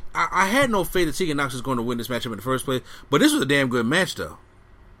honestly, I had no faith that Tegan Nox was going to win this matchup in the first place, but this was a damn good match though.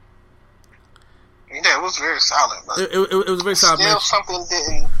 Yeah, it was very solid. But it was a very solid match.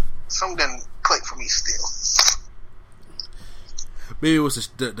 Something didn't click for me still. Maybe it was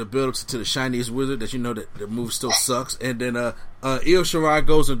the build up to the Chinese wizard that that the move still sucks, and then Io Shirai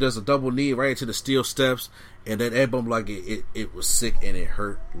goes and does a double knee right into the steel steps, and then that bump it was sick and it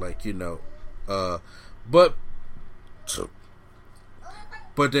hurt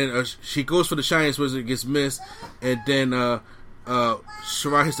but then she goes for the Chinese wizard, gets missed, and then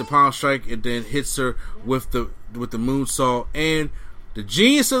Shirai hits the palm strike and then hits her with the moonsault, and the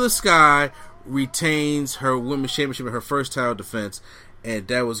Genius of the Sky retains her women's championship in her first title defense, and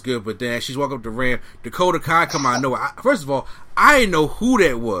that was good. But then as she's walking up the ramp, Dakota Kai come out of nowhere. First of all, I didn't know who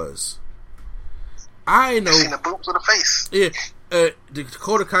that was. I know seen the boots of the face. Yeah,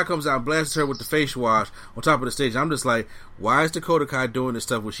 Dakota Kai comes out and blasts her with the face wash on top of the stage. I'm just like, why is Dakota Kai doing this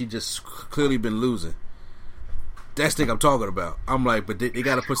stuff when she just clearly been losing? That's the thing I'm talking about. I'm like, but they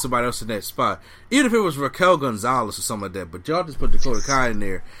got to put somebody else in that spot. Even if it was Raquel Gonzalez or something like that. But y'all just put Dakota Kai in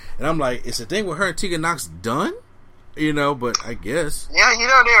there. And I'm like, is the thing with her and Tegan Nox done? But I guess. Yeah,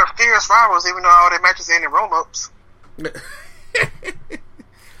 they're fierce rivals even though all their matches end in roll-ups.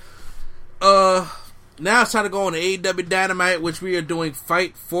 Now it's time to go on to AEW Dynamite, which we are doing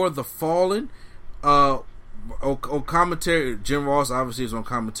Fight for the Fallen. On commentary, Jim Ross obviously is on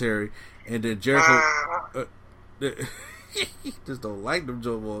commentary. And then Jericho... just don't like them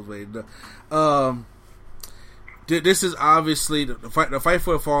Joe Balls, man. This is obviously the fight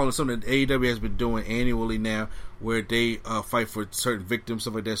for the fallen is something that AEW has been doing annually now, where they fight for certain victims,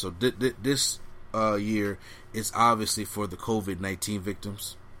 stuff like that. So this year is obviously for the COVID-19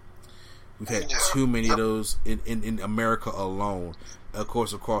 victims. We've had too many of those in America alone. Of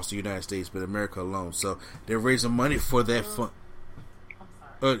course, across the United States, but America alone. So they're raising money for that fund.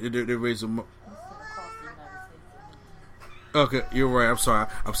 They're raising. Okay, you're right. I'm sorry.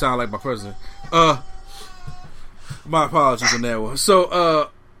 I'm sounding like my president. My apologies on that one. So,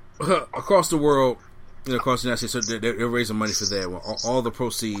 across the world, across the United States, so they're raising money for that one. All the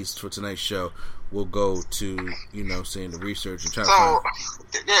proceeds for tonight's show will go to, saying the research and trying to find.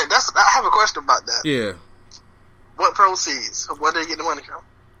 Yeah, I have a question about that. Yeah. What proceeds? Where do they get the money from?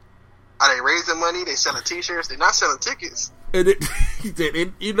 Are they raising money? They selling T-shirts? They're not selling tickets. And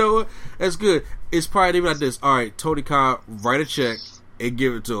you know what? That's good. It's probably even like this. All right, Tony Khan, write a check and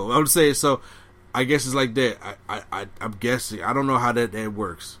give it to him. I'm saying, so I guess it's like that. I'm guessing. I don't know how that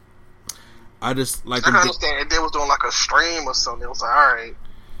works. I just like. I can understand if they was doing like a stream or something. It was like, all right,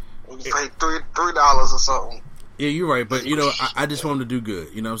 you pay $3 or something. Yeah, you're right. But I just want them to do good.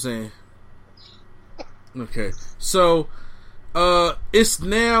 You know what I'm saying? Okay, so it's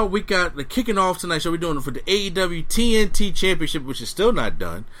now we got the kicking off tonight. So we're doing it for the AEW TNT Championship, which is still not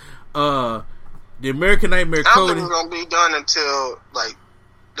done. The American Nightmare Cody. I don't think it's gonna be done until like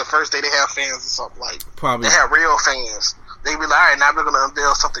the first day they have fans or something. Like probably they have real fans. They be like, all right, now we're gonna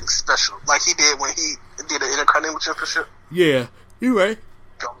unveil something special, like he did when he did the Intercontinental Championship. Yeah, you're right.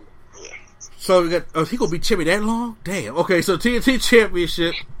 Yeah. So we got. He gonna be champion that long? Damn. Okay, so TNT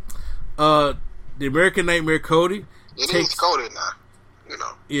Championship. The American Nightmare Cody. It is Cody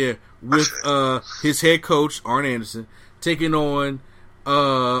now. Yeah, with his head coach Arn Anderson taking on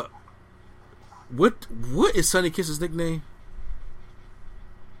what is Sonny Kiss's nickname?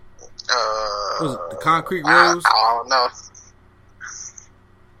 What was it, the Concrete Rose? I don't know.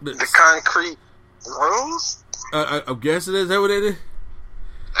 The Concrete Rose? I'm guessing is that what it is?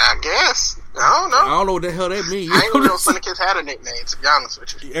 I guess. I don't know. I don't know what the hell that means. I ain't even know Sonny Kiss had a nickname, to be honest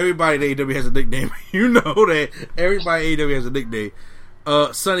with you. Everybody in AEW has a nickname. You know that. Everybody in AEW has a nickname.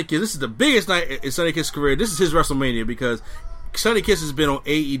 Sonny Kiss, this is the biggest night in Sonny Kiss' career. This is his WrestleMania because Sonny Kiss has been on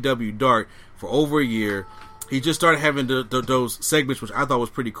AEW Dark for over a year. He just started having those segments, which I thought was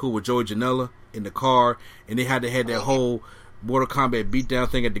pretty cool, with Joey Janela in the car, and they had that whole Mortal Kombat beatdown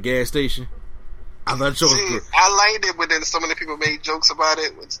thing at the gas station. I thought it was good. I liked it, but then so many people made jokes about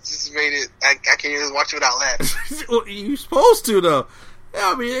it, which just made it. I can't even watch it without laughing. Well, you're supposed to, though.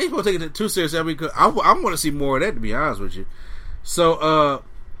 Yeah, I mean, they ain't supposed to take it too seriously. I mean, I want to see more of that, to be honest with you. So,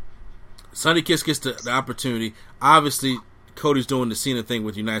 Sonny Kiss gets the opportunity. Obviously, Cody's doing the Cena thing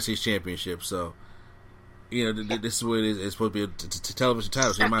with the United States Championship, so this is what it is. It's supposed to be a television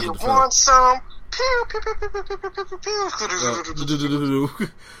title, so you might as well defend it. Want some? Pew, pew, pew, pew, pew, pew, pew, pew, pew.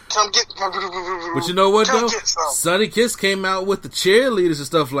 Come get. But you know what though? Sonny Kiss came out with the cheerleaders and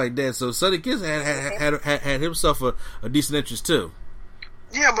stuff like that, so Sonny Kiss had himself a decent interest too.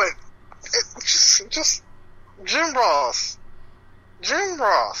 Yeah, but just Jim Ross.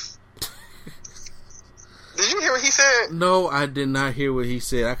 Did you hear what he said? No, I did not hear what he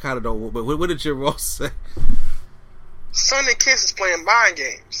said. I kind of don't. But what did Jim Ross say? Sonny Kiss is playing mind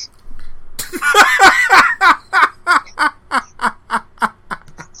games.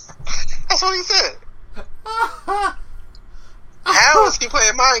 That's what he said. How is he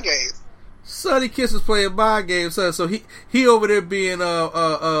playing mind games? Sonny Kiss is playing mind games, son. So he over there being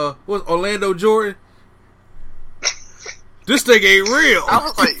what's Orlando Jordan? This thing ain't real. I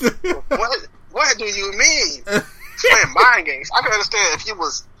was like, what do you mean? Playing mind games. I can understand if he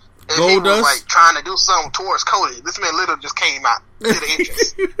was like trying to do something towards Cody. This man literally just came out to the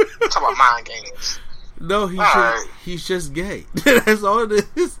entrance. Talking about mind games. No, he's just gay. That's all it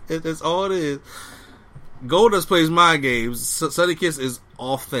is. That's all it is. Goldust plays mind games. Sonny Kiss is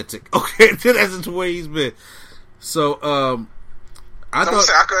authentic. Okay, that's the way he's been. So, I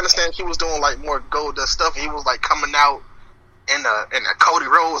could understand if he was doing like more Goldust stuff. He was like coming out in a Cody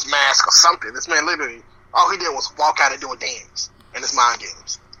Rhodes mask or something. This man literally, all he did was walk out and do a dance in his mind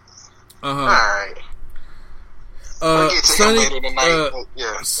games. Alright.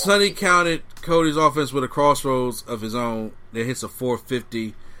 Sonny counted Cody's offense with a crossroads of his own that hits a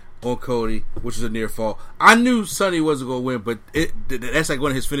 450 on Cody, which is a near fall. I knew Sonny wasn't going to win, but that's like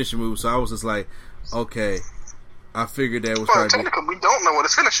one of his finishing moves, so I was just like, okay. I figured that was probably... technically, we don't know what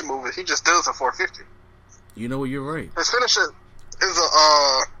his finishing move is. He just does a 450. You know what? You're right. His finisher is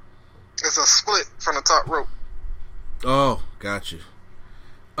a split from the top rope. Oh, got you.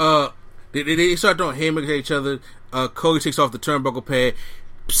 They start doing haymakers at each other. Cody takes off the turnbuckle pad.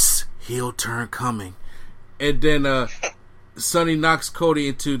 Psst, heel turn coming. And then Sonny knocks Cody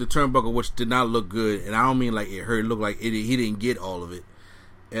into the turnbuckle, which did not look good. And I don't mean like it hurt. It looked like he didn't get all of it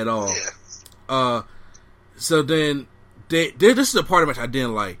at all. So then this is the part of the match I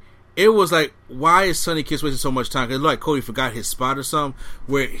didn't like. It was like, why is Sonny Kiss wasting so much time? Because it looked like Cody forgot his spot or something.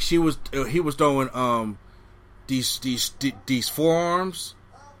 Where he was throwing these forearms,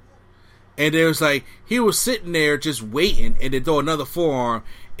 and it was like he was sitting there just waiting, and then throw another forearm,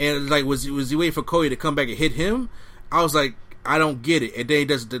 and like was he waiting for Cody to come back and hit him? I was like, I don't get it. And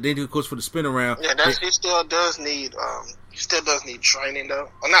then he goes for the spin around. Yeah, he still does need training though.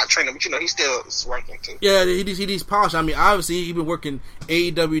 Well, not training, but he still is working too. Yeah, he needs polish. I mean, obviously he's been working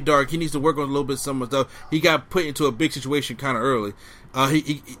AEW Dark. He needs to work on a little bit some stuff. He got put into a big situation kind of early.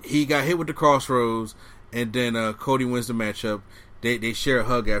 He got hit with the crossroads, and then Cody wins the matchup. They share a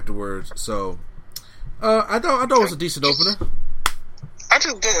hug afterwards. So I thought it was a decent opener. I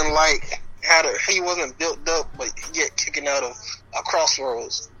just didn't like how he wasn't built up, but yet kicking out of a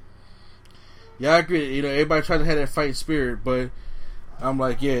crossroads. Yeah, I agree. Everybody tried to have that fighting spirit, but I'm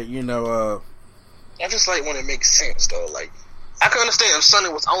like, yeah, I just like when it makes sense, though. Like, I can understand if Sonny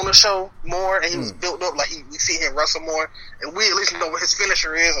was on the show more and he was built up, like we see him wrestle more, and we at least know what his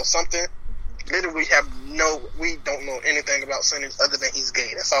finisher is or something. Literally, we don't know anything about Sonny other than he's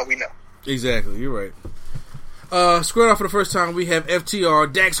gay. That's all we know. Exactly, you're right. Squared off for the first time, we have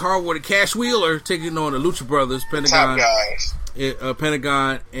FTR, Dax Harwood, and Cash Wheeler taking on the Lucha Brothers, Pentagon,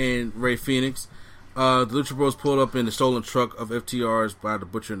 Pentagon, and Ray Phoenix. The Lucha Bros pulled up in the stolen truck of FTR's by the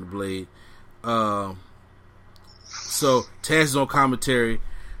Butcher and the Blade. So Taz is on commentary.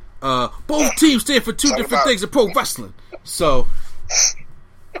 Both teams stand for two different things in pro wrestling. So,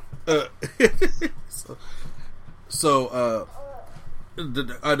 the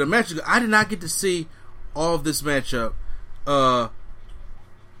match. I did not get to see all of this matchup. I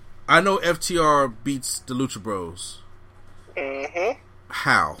know FTR beats the Lucha Bros. Mm-hmm.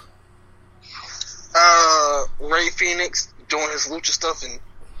 How? Ray Phoenix doing his lucha stuff, and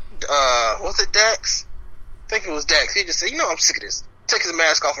was it Dax? I think it was Dax. He just said, I'm sick of this. Take his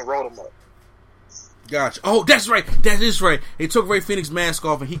mask off and roll him up. Gotcha. Oh, that's right. That is right. He took Ray Phoenix's mask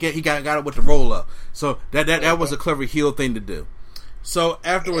off, and he got it with the roll up. So that was a clever heel thing to do. So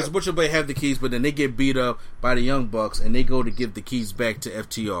afterwards, Butcher Blade have the keys, but then they get beat up by the Young Bucks, and they go to give the keys back to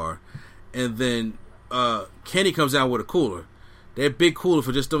FTR. And then Kenny comes down with a cooler. That big cooler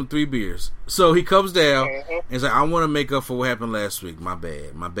for just them 3 beers. So he comes down and he's like, I want to make up for what happened last week. My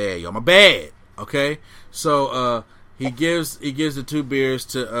bad, y'all. My bad. Okay? So he gives the 2 beers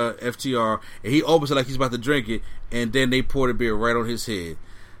to FTR, and he opens it like he's about to drink it, and then they pour the beer right on his head.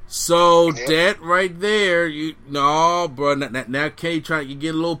 So that right there, bro. Now Kenny trying to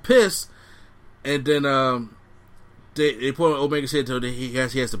get a little pissed, and then they put on Omega's head until he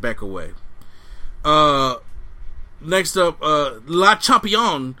has to back away. Next up, La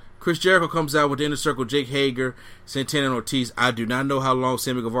Champion, Chris Jericho comes out with the Inner Circle, Jake Hager, Santana, and Ortiz. I do not know how long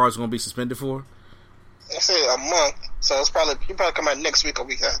Sammy Guevara is going to be suspended for. I say a month, so he probably come out next week or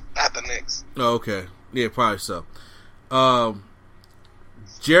week after next. Oh, okay, yeah, probably so.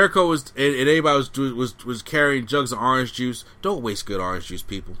 Jericho was and everybody was carrying jugs of orange juice. Don't waste good orange juice,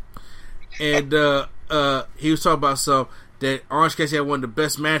 people. And he was talking about that Orange Cassidy had one of the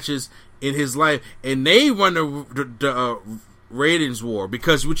best matches in his life, and they won the ratings war,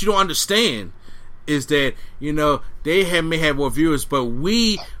 because what you don't understand is that they may have more viewers, but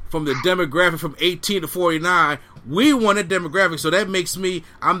we, from the demographic from 18 to 49, we won that demographic, so that makes me,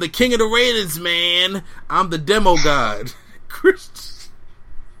 I'm the king of the ratings, man. I'm the demo god.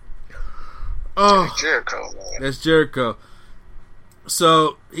 Jericho, man. That's Jericho.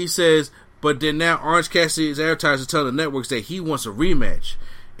 So he says, but then now Orange Cassidy's advertisers tell the networks that he wants a rematch.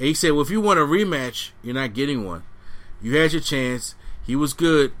 And he said, well, if you want a rematch, you're not getting one. You had your chance. He was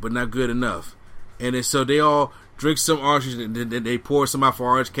good, but not good enough. And then so they all drink some orange juice, and then they pour some out for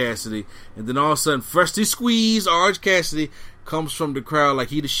Orange Cassidy. And then all of a sudden, freshly squeezed Orange Cassidy comes from the crowd like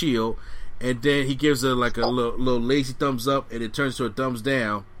he the Shield. And then he gives her like a little lazy thumbs up, and it turns to a thumbs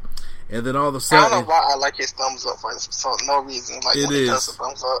down. And then all of a sudden, I don't know why I like his thumbs up for no reason. Like it when is. He does a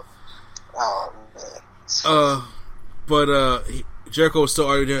thumbs up. Oh man. Jericho still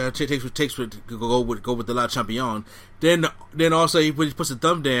already takes go with the La Champion. Then also he puts the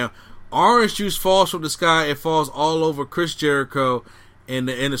thumb down. Orange juice falls from the sky. It falls all over Chris Jericho in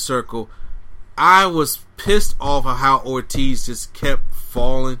the Inner Circle. I was pissed off of how Ortiz just kept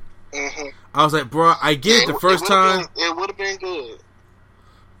falling. Mm-hmm. I was like, bro, I get it the first time. It would have been good.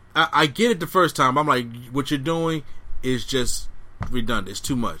 I get it the first time. I'm like, what you're doing is just redundant. It's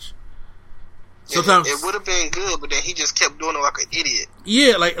too much. Sometimes it would have been good, but then he just kept doing it like an idiot.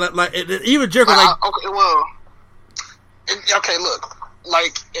 Yeah, like even Jericho. Okay, look,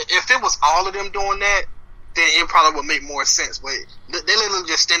 like if it was all of them doing that, then it probably would make more sense. But they literally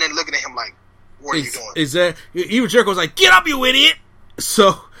just standing looking at him like, what are you doing? Exactly. Even Jericho was like, "Get up, you idiot!"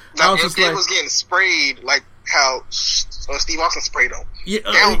 So I was just it was getting sprayed like how Steve Austin sprayed him. Yeah,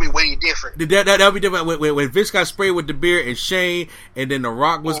 that would be way different. That would be different when Vince got sprayed with the beer and Shane, and then The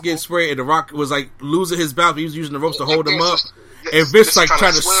Rock was getting sprayed, and The Rock was like losing his balance. He was using the ropes to hold him up, and Vince like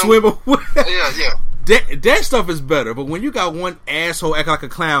trying to swim away. Yeah. That stuff is better, but when you got one asshole acting like a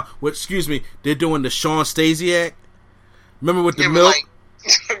clown, they're doing the Sean Stasiak. Remember with the milk?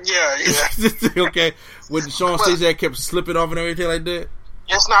 Yeah. Okay, when Sean Stasiak kept slipping off and everything like that.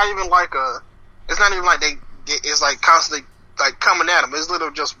 It's not even like it's like constantly like coming at him. It's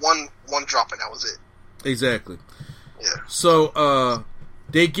literally just one drop and that was it. Exactly. Yeah. So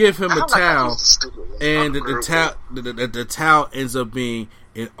they give him a towel, and the towel ends up being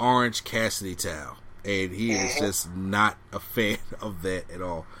an Orange Cassidy towel. And he is just not a fan of that at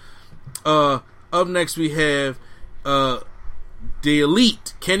all. Up next we have the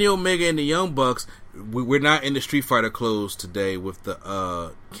Elite, Kenny Omega and the Young Bucks. We're not in the Street Fighter clothes today with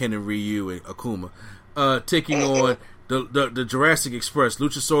the Ken and Ryu and Akuma. Taking on the Jurassic Express,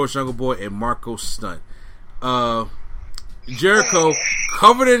 Luchasaurus, Jungle Boy, and Marco Stunt. Jericho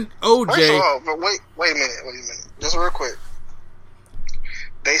covered in OJ. First of all, but wait a minute. Just real quick.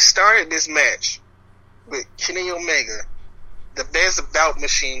 They started this match with Kenny Omega, the best bout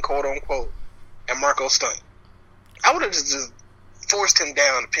machine, quote unquote, and Marco Stunt. I would have just forced him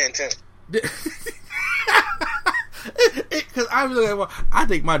down to pin 10. Because I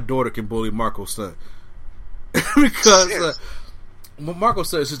think my daughter can bully Marco Stunt. Because Marco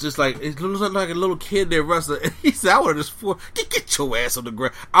Stunt is just like, it looks like a little kid there wrestling. He said, I would have just get your ass on the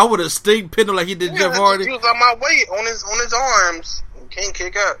ground. I would have sting pinned him like he did Jeff Hardy. He was on my weight on his arms. You can't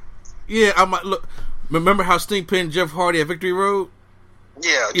kick up. Yeah, I'm like, look. Remember how Sting pinned Jeff Hardy at Victory Road?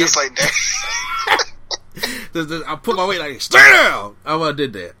 Yeah, just like that. I put my weight like, stay down! I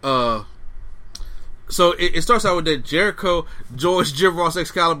did that. So it starts out with that Jericho, George, Jim Ross,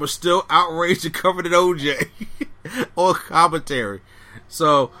 Excalibur still outraged and covered in OJ on commentary.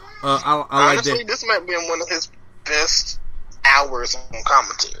 So I honestly, like that. This might be one of his best hours on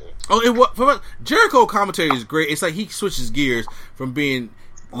commentary. Oh, Jericho commentary is great. It's like he switches gears from being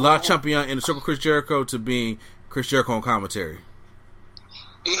La Champion in the Circle Chris Jericho to being Chris Jericho on commentary.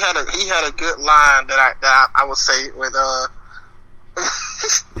 He had a good line that I would say with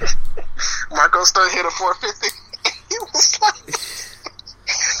Marco Stunt hit a 450. He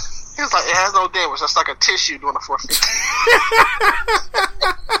was like, it has no damage. It's like a tissue doing a 450.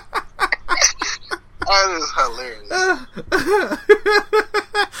 That is hilarious.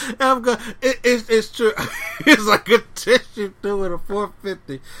 It's true. It's like a tissue doing a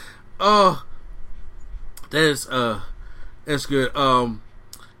 450. Oh, that's good.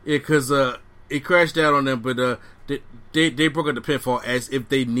 Because it crashed out on them, but they broke up the pinfall as if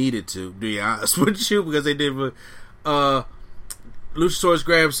they needed to be honest with you, because they did. Luchasaurus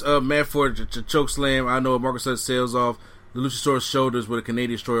grabs Matt Ford to choke slam. I know Marcus Stunt sails off the Luchasaurus shoulders with a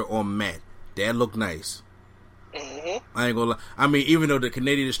Canadian Destroyer on Matt. That looked nice. Mm-hmm. I ain't gonna lie. I mean, even though the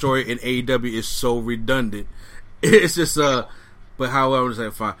Canadian Destroyer in AEW is so redundant, it's just but however, I'm just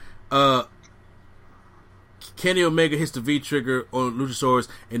saying fine. Kenny Omega hits the V trigger on Luchasaurus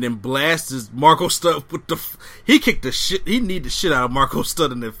and then blasts Marco Stunt with he kicked the shit. He kneed the shit out of Marco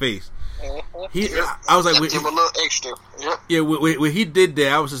Stunt in the face. Mm-hmm. I was like, give him a little extra. Yep. Yeah, when he did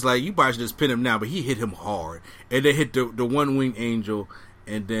that, I was just like, you probably should just pin him now. But he hit him hard, and they hit the one wing angel,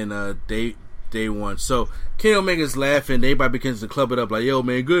 and then they won. So Kenny Omega's laughing. Everybody begins to club it up like, yo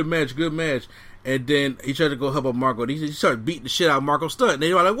man, good match. And then he tried to go help out Marco. He started beating the shit out of Marco Stunt. And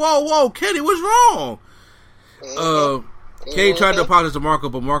they were like, whoa, Kenny, what's wrong? Kenny tried to apologize to Marco,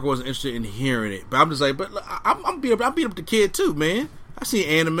 but Marco wasn't interested in hearing it. But I'm just like, but I'm beat up the kid too, man. I see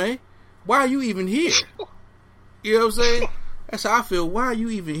anime. Why are you even here? You know what I'm saying? That's how I feel. Why are you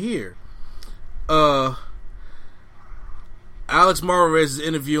even here? Alex Morales is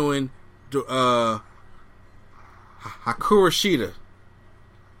interviewing Hikaru Shida.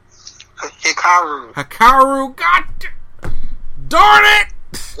 Hikaru, God darn it!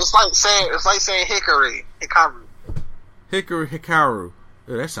 It's like saying Hickory. Hikaru.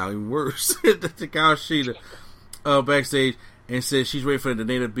 Oh, that sounds even worse. Hikaru Shida backstage and says she's ready for the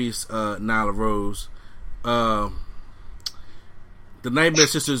Native Beast, Nyla Rose. The Nightmare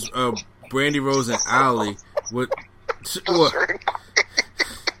Sisters, Brandy Rose and Allie. What?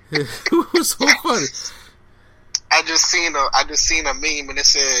 It was so funny. I just seen a meme and it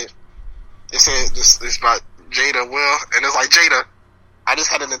said this about Jada Will, and it's like, Jada, I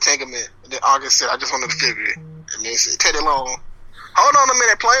just had an entanglement. And then August said, I just wanted to figure it. And they said, Teddy Long, hold on a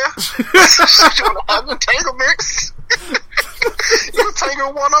minute, player. You want to have entanglements? You take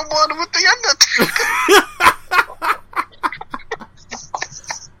a one-on-one with the Undertaker.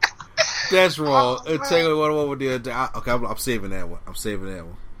 That's wrong. Take a one-on-one with the Undertaker. Okay, I'm saving that one.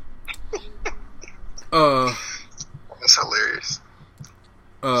 That's hilarious.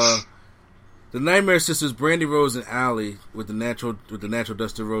 The Nightmare Sisters, Brandy Rose and Allie, with the natural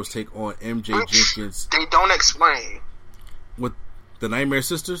Dusty Rose, take on MJ Jenkins. They don't explain. With the Nightmare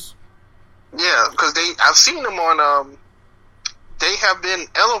Sisters? Yeah, because I've seen them on, they have been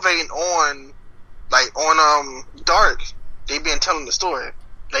elevating on Dark. They've been telling the story.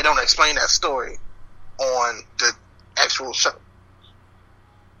 They don't explain that story on the actual show.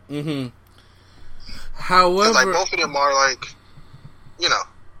 Mm-hmm. However, like both of them are like, you know,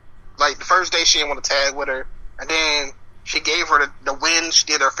 like the first day she didn't want to tag with her, and then she gave her the win. She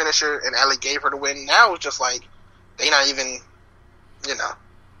did her finisher, and Allie gave her the win. Now it's just like they not even, you know,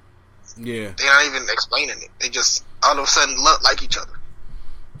 yeah, they're not even explaining it. They just all of a sudden look like each other.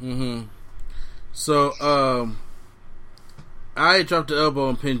 Mm-hmm. So, I dropped the elbow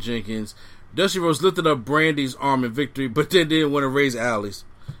on Penn Jenkins. Dusty Rose lifted up Brandy's arm in victory, but then didn't want to raise Allie's.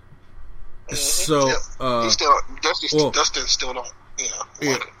 Mm-hmm. So, Dustin still don't, you know.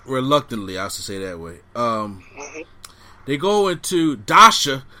 Yeah, reluctantly, I should say that way. They go into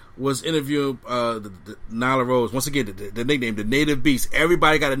Dasha was interviewing the Nyla Rose. Once again, the nickname, the Native Beast.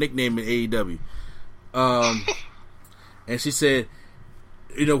 Everybody got a nickname in AEW. And she said,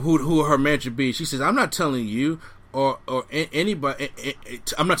 you know, who her man should be. She says, I'm not telling you or anybody.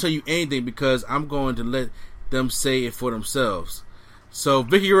 I'm not telling you anything because I'm going to let them say it for themselves. So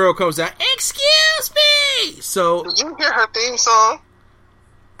Vicky Guerrero comes out, excuse me! So did you hear her theme song?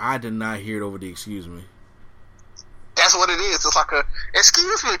 I did not hear it over the excuse me. That's what it is. It's like a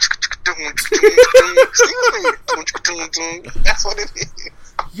excuse me. Excuse me. That's what it is.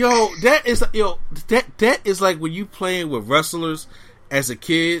 That is like when you playing with wrestlers as a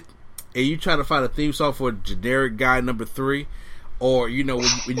kid and you trying to find a theme song for generic guy number 3. Or, you know,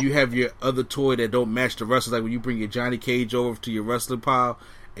 when you have your other toy that don't match the wrestler, like when you bring your Johnny Cage over to your wrestling pile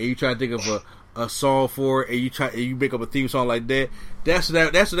and you try to think of a song for it and you make up a theme song like that. That's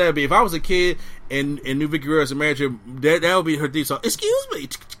what that would be. If I was a kid and knew Vicky Guerrero as a manager, that would be her theme song. Excuse me.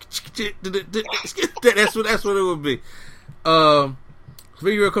 That's what it would be.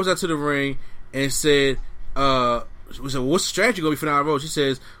 Vicky Guerrero comes out to the ring and said, we said, well, what's the strategy going to be for Nyla Rose? She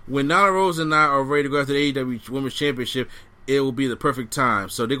says, when Nyla Rose and I are ready to go after the AEW Women's Championship, it will be the perfect time.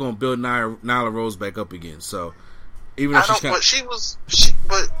 So they're going to build Nyla Rose back up again. So even though but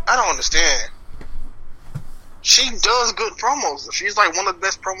I don't understand. She does good promos. She's like one of the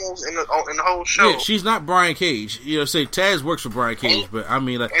best promos in the whole show. Yeah, she's not Brian Cage. You know, say Taz works for Brian Cage, but I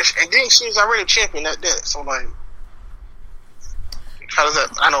mean, like, and then she's already a champion at that. So like, how does that?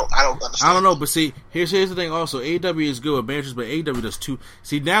 I don't understand. I don't know, but see, here's the thing. Also, AEW is good with managers, but AEW does too.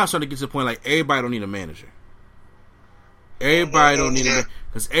 See, now it's starting to get to the point like everybody don't need a manager. Everybody don't need a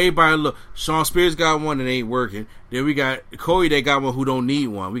because everybody look. Sean Spears got one that ain't working. Then we got Cody that got one who don't need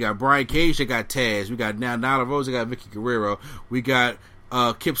one. We got Brian Cage that got Taz. We got now Nyla Rose that got Vicky Guerrero. We got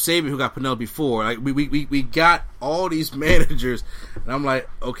Kip Sabian who got Penelope Ford. Like we got all these managers, and I'm like,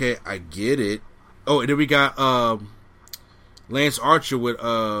 okay, I get it. Oh, and then we got Lance Archer with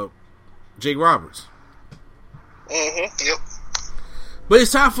Jake Roberts. Yep. But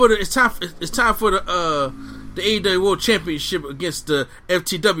it's time for the AEW World Championship against the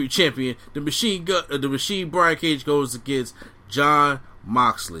FTW champion. The Machine Brian Cage goes against Jon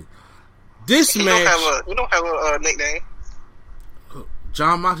Moxley. This match. You don't have a nickname.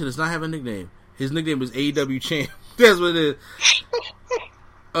 Jon Moxley does not have a nickname. His nickname is AEW Champ. That's what it is.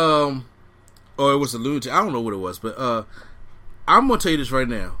 Or it was a lunatic. I don't know what it was, but I'm gonna tell you this right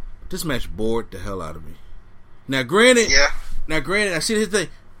now. This match bored the hell out of me. Now, granted, I see this thing.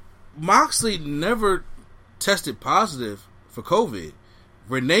 Moxley never tested positive for COVID.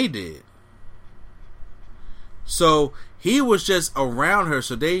 Renee did. So he was just around her.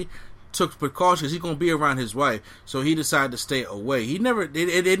 So they took precautions. He's going to be around his wife. So he decided to stay away.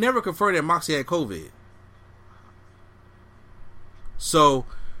 They never confirmed that Moxley had COVID. So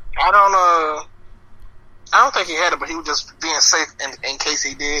I don't think he had it, but he was just being safe in case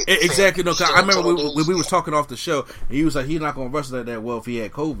he did. Exactly. No, I remember when we was talking off the show, and he was like, he's not going to wrestle that well if he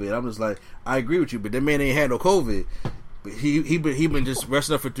had COVID. I'm just like, I agree with you, but that man ain't had no COVID. But he been just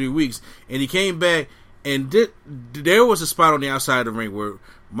wrestling up for 3 weeks, and he came back, and there was a spot on the outside of the ring where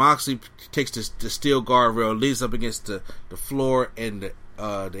Moxley takes the steel guardrail, leads up against the floor and the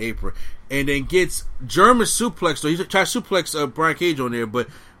apron, and then gets German suplex. So he tried to suplex Brian Cage on there, but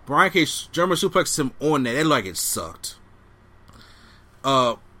Brian Cage German suplexed him on that. It like it sucked.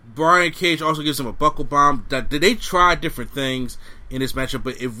 Brian Cage also gives him a buckle bomb. That they tried different things in this matchup,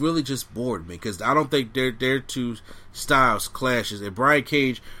 but it really just bored me because I don't think their two styles clashes. And Brian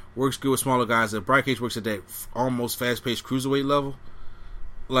Cage works good with smaller guys, and Brian Cage works at that almost fast-paced cruiserweight level.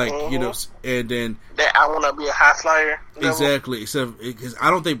 Like, you know, and then... That I want to be a high flyer level. Exactly. Because I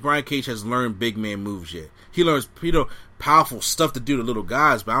don't think Brian Cage has learned big man moves yet. He learns, powerful stuff to do to little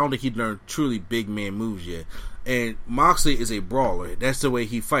guys, but I don't think he learned truly big man moves yet. And Moxley is a brawler. That's the way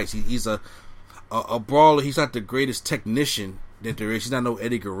he fights. He's a brawler. He's not the greatest technician that there is. He's not no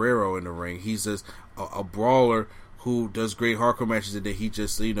Eddie Guerrero in the ring. He's just a brawler who does great hardcore matches, and then he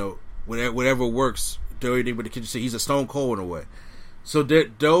just, whatever works, do everything but the kitchen sink. He's a Stone Cold in a way. So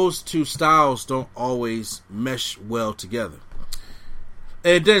those two styles don't always mesh well together.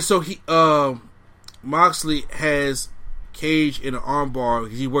 And then so Moxley has Cage in an armbar.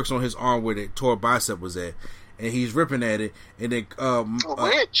 He works on his arm where the tore bicep was at, and he's ripping at it. And then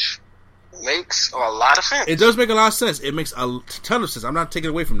which makes a lot of sense. It does make a lot of sense. It makes a ton of sense. I'm not taking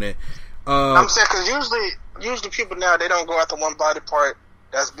away from that. I'm saying because usually people now, they don't go after one body part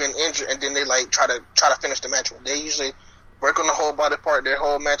that's been injured and then they like try to finish the match. They usually work on the whole body part, their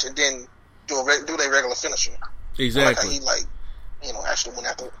whole match, and then do their regular finisher. Exactly. Like he actually went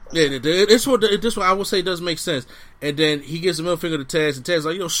after. Yeah, this what I would say does make sense. And then he gives a middle finger to Taz, and Taz's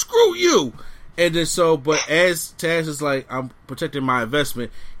like, screw you. And then but as Taz is like, I'm protecting my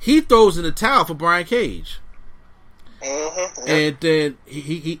investment, he throws in the towel for Brian Cage. Mm-hmm, yeah. And then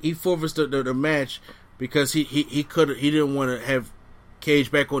he forfeits the match because he didn't want to have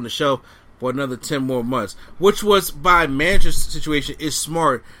Cage back on the shelf for another 10 more months, which was by manager's situation is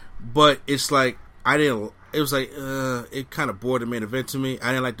smart, but it's like it kind of bored the main event to me. I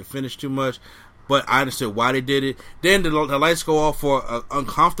didn't like the finish too much, but I understood why they did it. Then the lights go off for an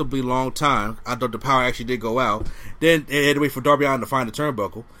uncomfortably long time. I thought the power actually did go out. Then they had to wait for Darby Allin to find the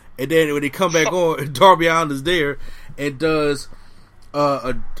turnbuckle, and then when they come back on, Darby Allin is there and does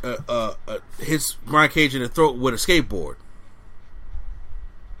hits Brian Cage in the throat with a skateboard.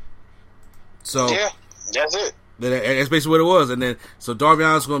 So yeah, that's it. That's basically what it was. And then so Darby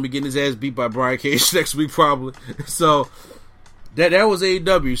Allin's going to be getting his ass beat by Brian Cage next week probably. So that was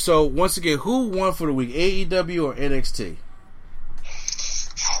AEW. So once again, who won for the week, AEW or NXT?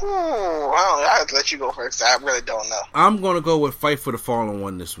 I have to let you go first. I really don't know. I'm going to go with Fight for the Fallen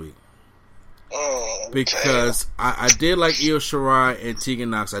one this week. Okay. Because I did like Io Shirai and Tegan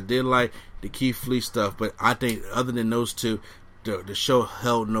Nox. I did like the Keith Lee stuff, but I think other than those two, the show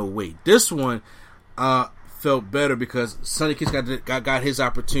held no weight. This one felt better because Sonny Kiss got his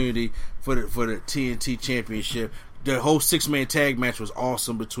opportunity for the TNT Championship. The whole 6-man tag match was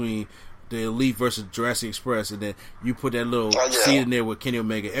awesome between the Elite versus Jurassic Express, and then you put that little seed in there with Kenny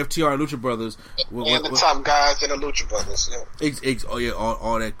Omega, FTR, and Lucha Brothers, and the top guys in the Lucha Brothers. Yeah.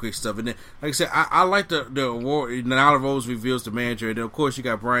 All that great stuff. And then, like I said, I like the award. Nyla Rose reveals the manager, and then of course you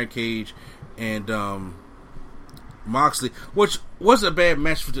got Brian Cage and Moxley, which wasn't a bad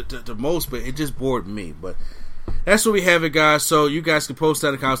match for the most, but it just bored me. But that's what we have it, guys. So you guys can post that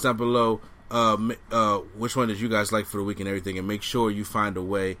in the comments down below. Which one did you guys like for the week and everything, and make sure you find a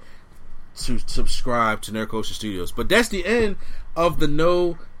way to subscribe to Nerd Culture Studios. But that's the end of the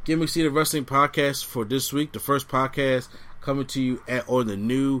No Gimmick Seat of Wrestling podcast for this week. The first podcast coming to you on the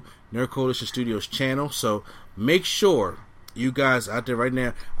new Nerd Coalition Studios channel. So make sure you guys out there right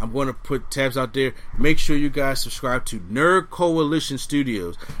now, I'm going to put tabs out there. Make sure you guys subscribe to Nerd Coalition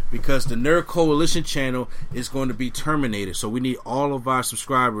Studios because the Nerd Coalition channel is going to be terminated. So we need all of our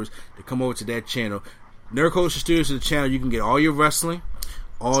subscribers to come over to that channel. Nerd Coalition Studios is the channel you can get all your wrestling,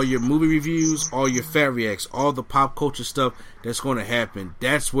 all your movie reviews, all your fat reacts, all the pop culture stuff that's going to happen.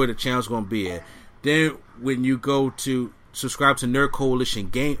 That's where the channel's going to be at. Then when you go to subscribe to Nerd Coalition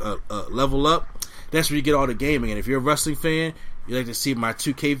Game Level Up, that's where you get all the gaming. And if you're a wrestling fan, you like to see my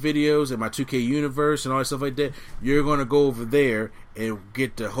 2K videos and my 2K universe and all that stuff like that, you're going to go over there and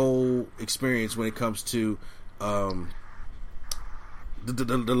get the whole experience when it comes to the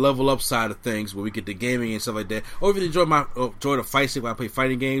level up side of things, where we get the gaming and stuff like that. Or if you enjoy the fight stick when I play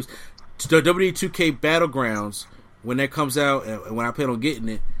fighting games, the WWE 2K Battlegrounds, when that comes out and when I plan on getting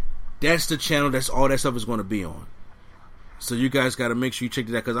it, that's the channel that's all that stuff is going to be on. So you guys got to make sure you check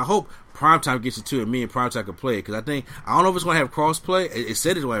that out, because I hope Primetime gets it too, and me and Primetime can play it. Because I don't know if it's going to have crossplay. It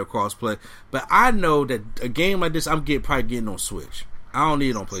said it's going to have crossplay, but I know that a game like this, I'm probably getting on Switch. I don't need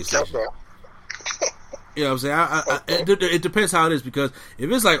it on PlayStation. Okay. You know what I'm saying? It depends how it is, because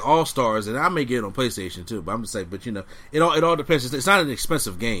if it's like All Stars, then I may get it on PlayStation too. But I'm just saying, but you know, it all depends. It's not an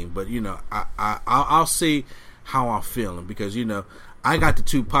expensive game, but you know, I'll see how I'm feeling, because you know, I got the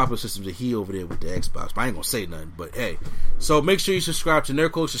two popular systems that he over there with the Xbox. But I ain't gonna say nothing. But hey, so make sure you subscribe to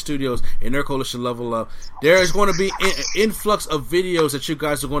Nerd Coalition Studios and Nerd Coalition Level Up. There is going to be an influx of videos that you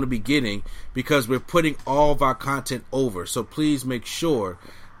guys are going to be getting because we're putting all of our content over. So please make sure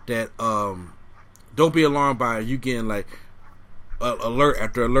that don't be alarmed by you getting like alert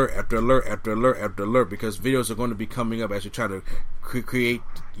after alert after alert after alert after alert, because videos are going to be coming up as we try to create,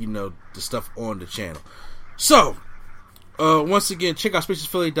 you know, the stuff on the channel. So. Once again, check out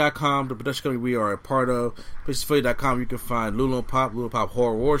SpacesPhilly.com, the production company we are a part of. SpacesPhilly.com, you can find Lulu Pop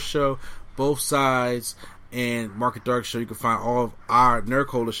Horror War Show, Both Sides, and Market Dark Show. You can find all of our Nerd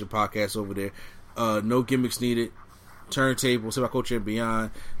Coalition podcasts over there. No Gimmicks Needed, Turntable, Semi Culture and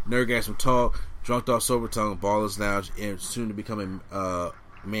Beyond, Nerdgasm Talk, Drunk Dog Sober Tongue, Ballers Lounge, and soon to becoming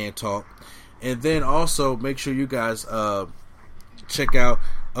Man Talk. And then also make sure you guys check out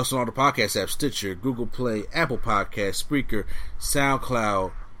us on all the podcast apps: Stitcher, Google Play, Apple Podcasts, Spreaker,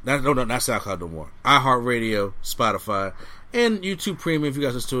 SoundCloud. Not SoundCloud no more. iHeartRadio, Spotify, and YouTube Premium. If you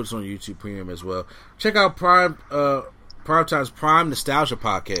guys listen to us on YouTube Premium as well. Check out Primetime's Prime Nostalgia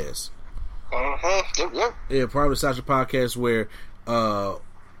Podcast. Yep. Yeah, Prime Nostalgia Podcast, where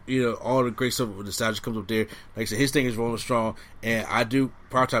you know, all the great stuff with nostalgia comes up there. Like I said, his thing is rolling strong, and I do.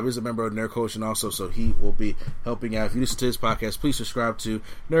 Primetime is a member of Nerd Coalition also, so he will be helping out. If you listen to his podcast, please subscribe to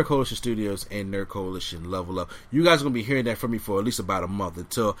Nerd Coalition Studios and Nerd Coalition Level Up. You guys are gonna be hearing that from me for at least about a month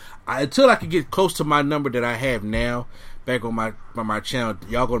until I can get close to my number that I have now back on my channel.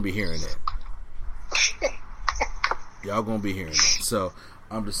 Y'all gonna be hearing that. Y'all gonna be hearing that. So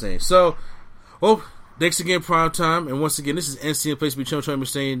I'm just saying. So, thanks again, Primetime. And once again, this is NC, a place to be chilling,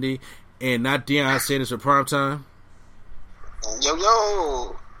 Mr. A&D, and not Deion saying this for Primetime.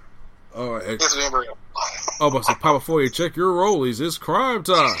 Yo. All right. It's Amber. But say, Papa Foyer, check your rollies. It's crime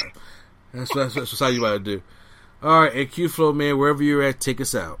time. That's how you gotta do. All right, and Q-Flow, man, wherever you're at, take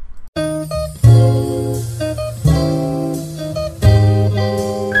us out.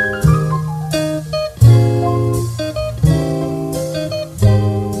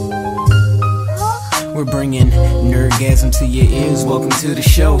 We're bringing nerdgasm to your ears. Welcome to the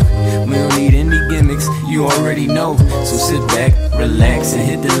show. We don't need any gimmicks, you already know. So sit back, relax, and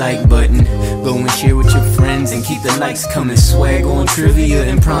hit the like button. Go and share with your friends and keep the likes coming. Swag on trivia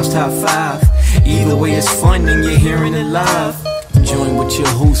and Prom's Top 5. Either way, it's fun and you're hearing it live. Join with your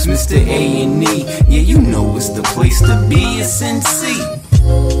host, Mr. A&E. Yeah, you know it's the place to be. It's NC.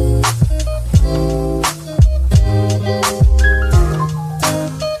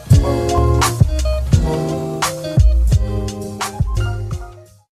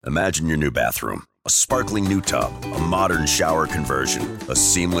 Imagine your new bathroom. A sparkling new tub, a modern shower conversion, a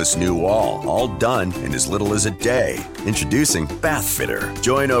seamless new wall, all done in as little as a day. Introducing Bath Fitter.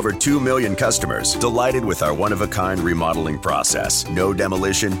 Join over 2 million customers delighted with our one-of-a-kind remodeling process. No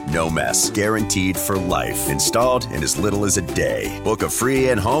demolition, no mess. Guaranteed for life. Installed in as little as a day. Book a free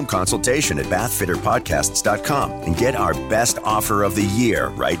in-home consultation at bathfitterpodcasts.com and get our best offer of the year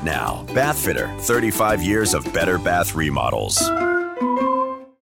right now. Bath Fitter, 35 years of better bath remodels.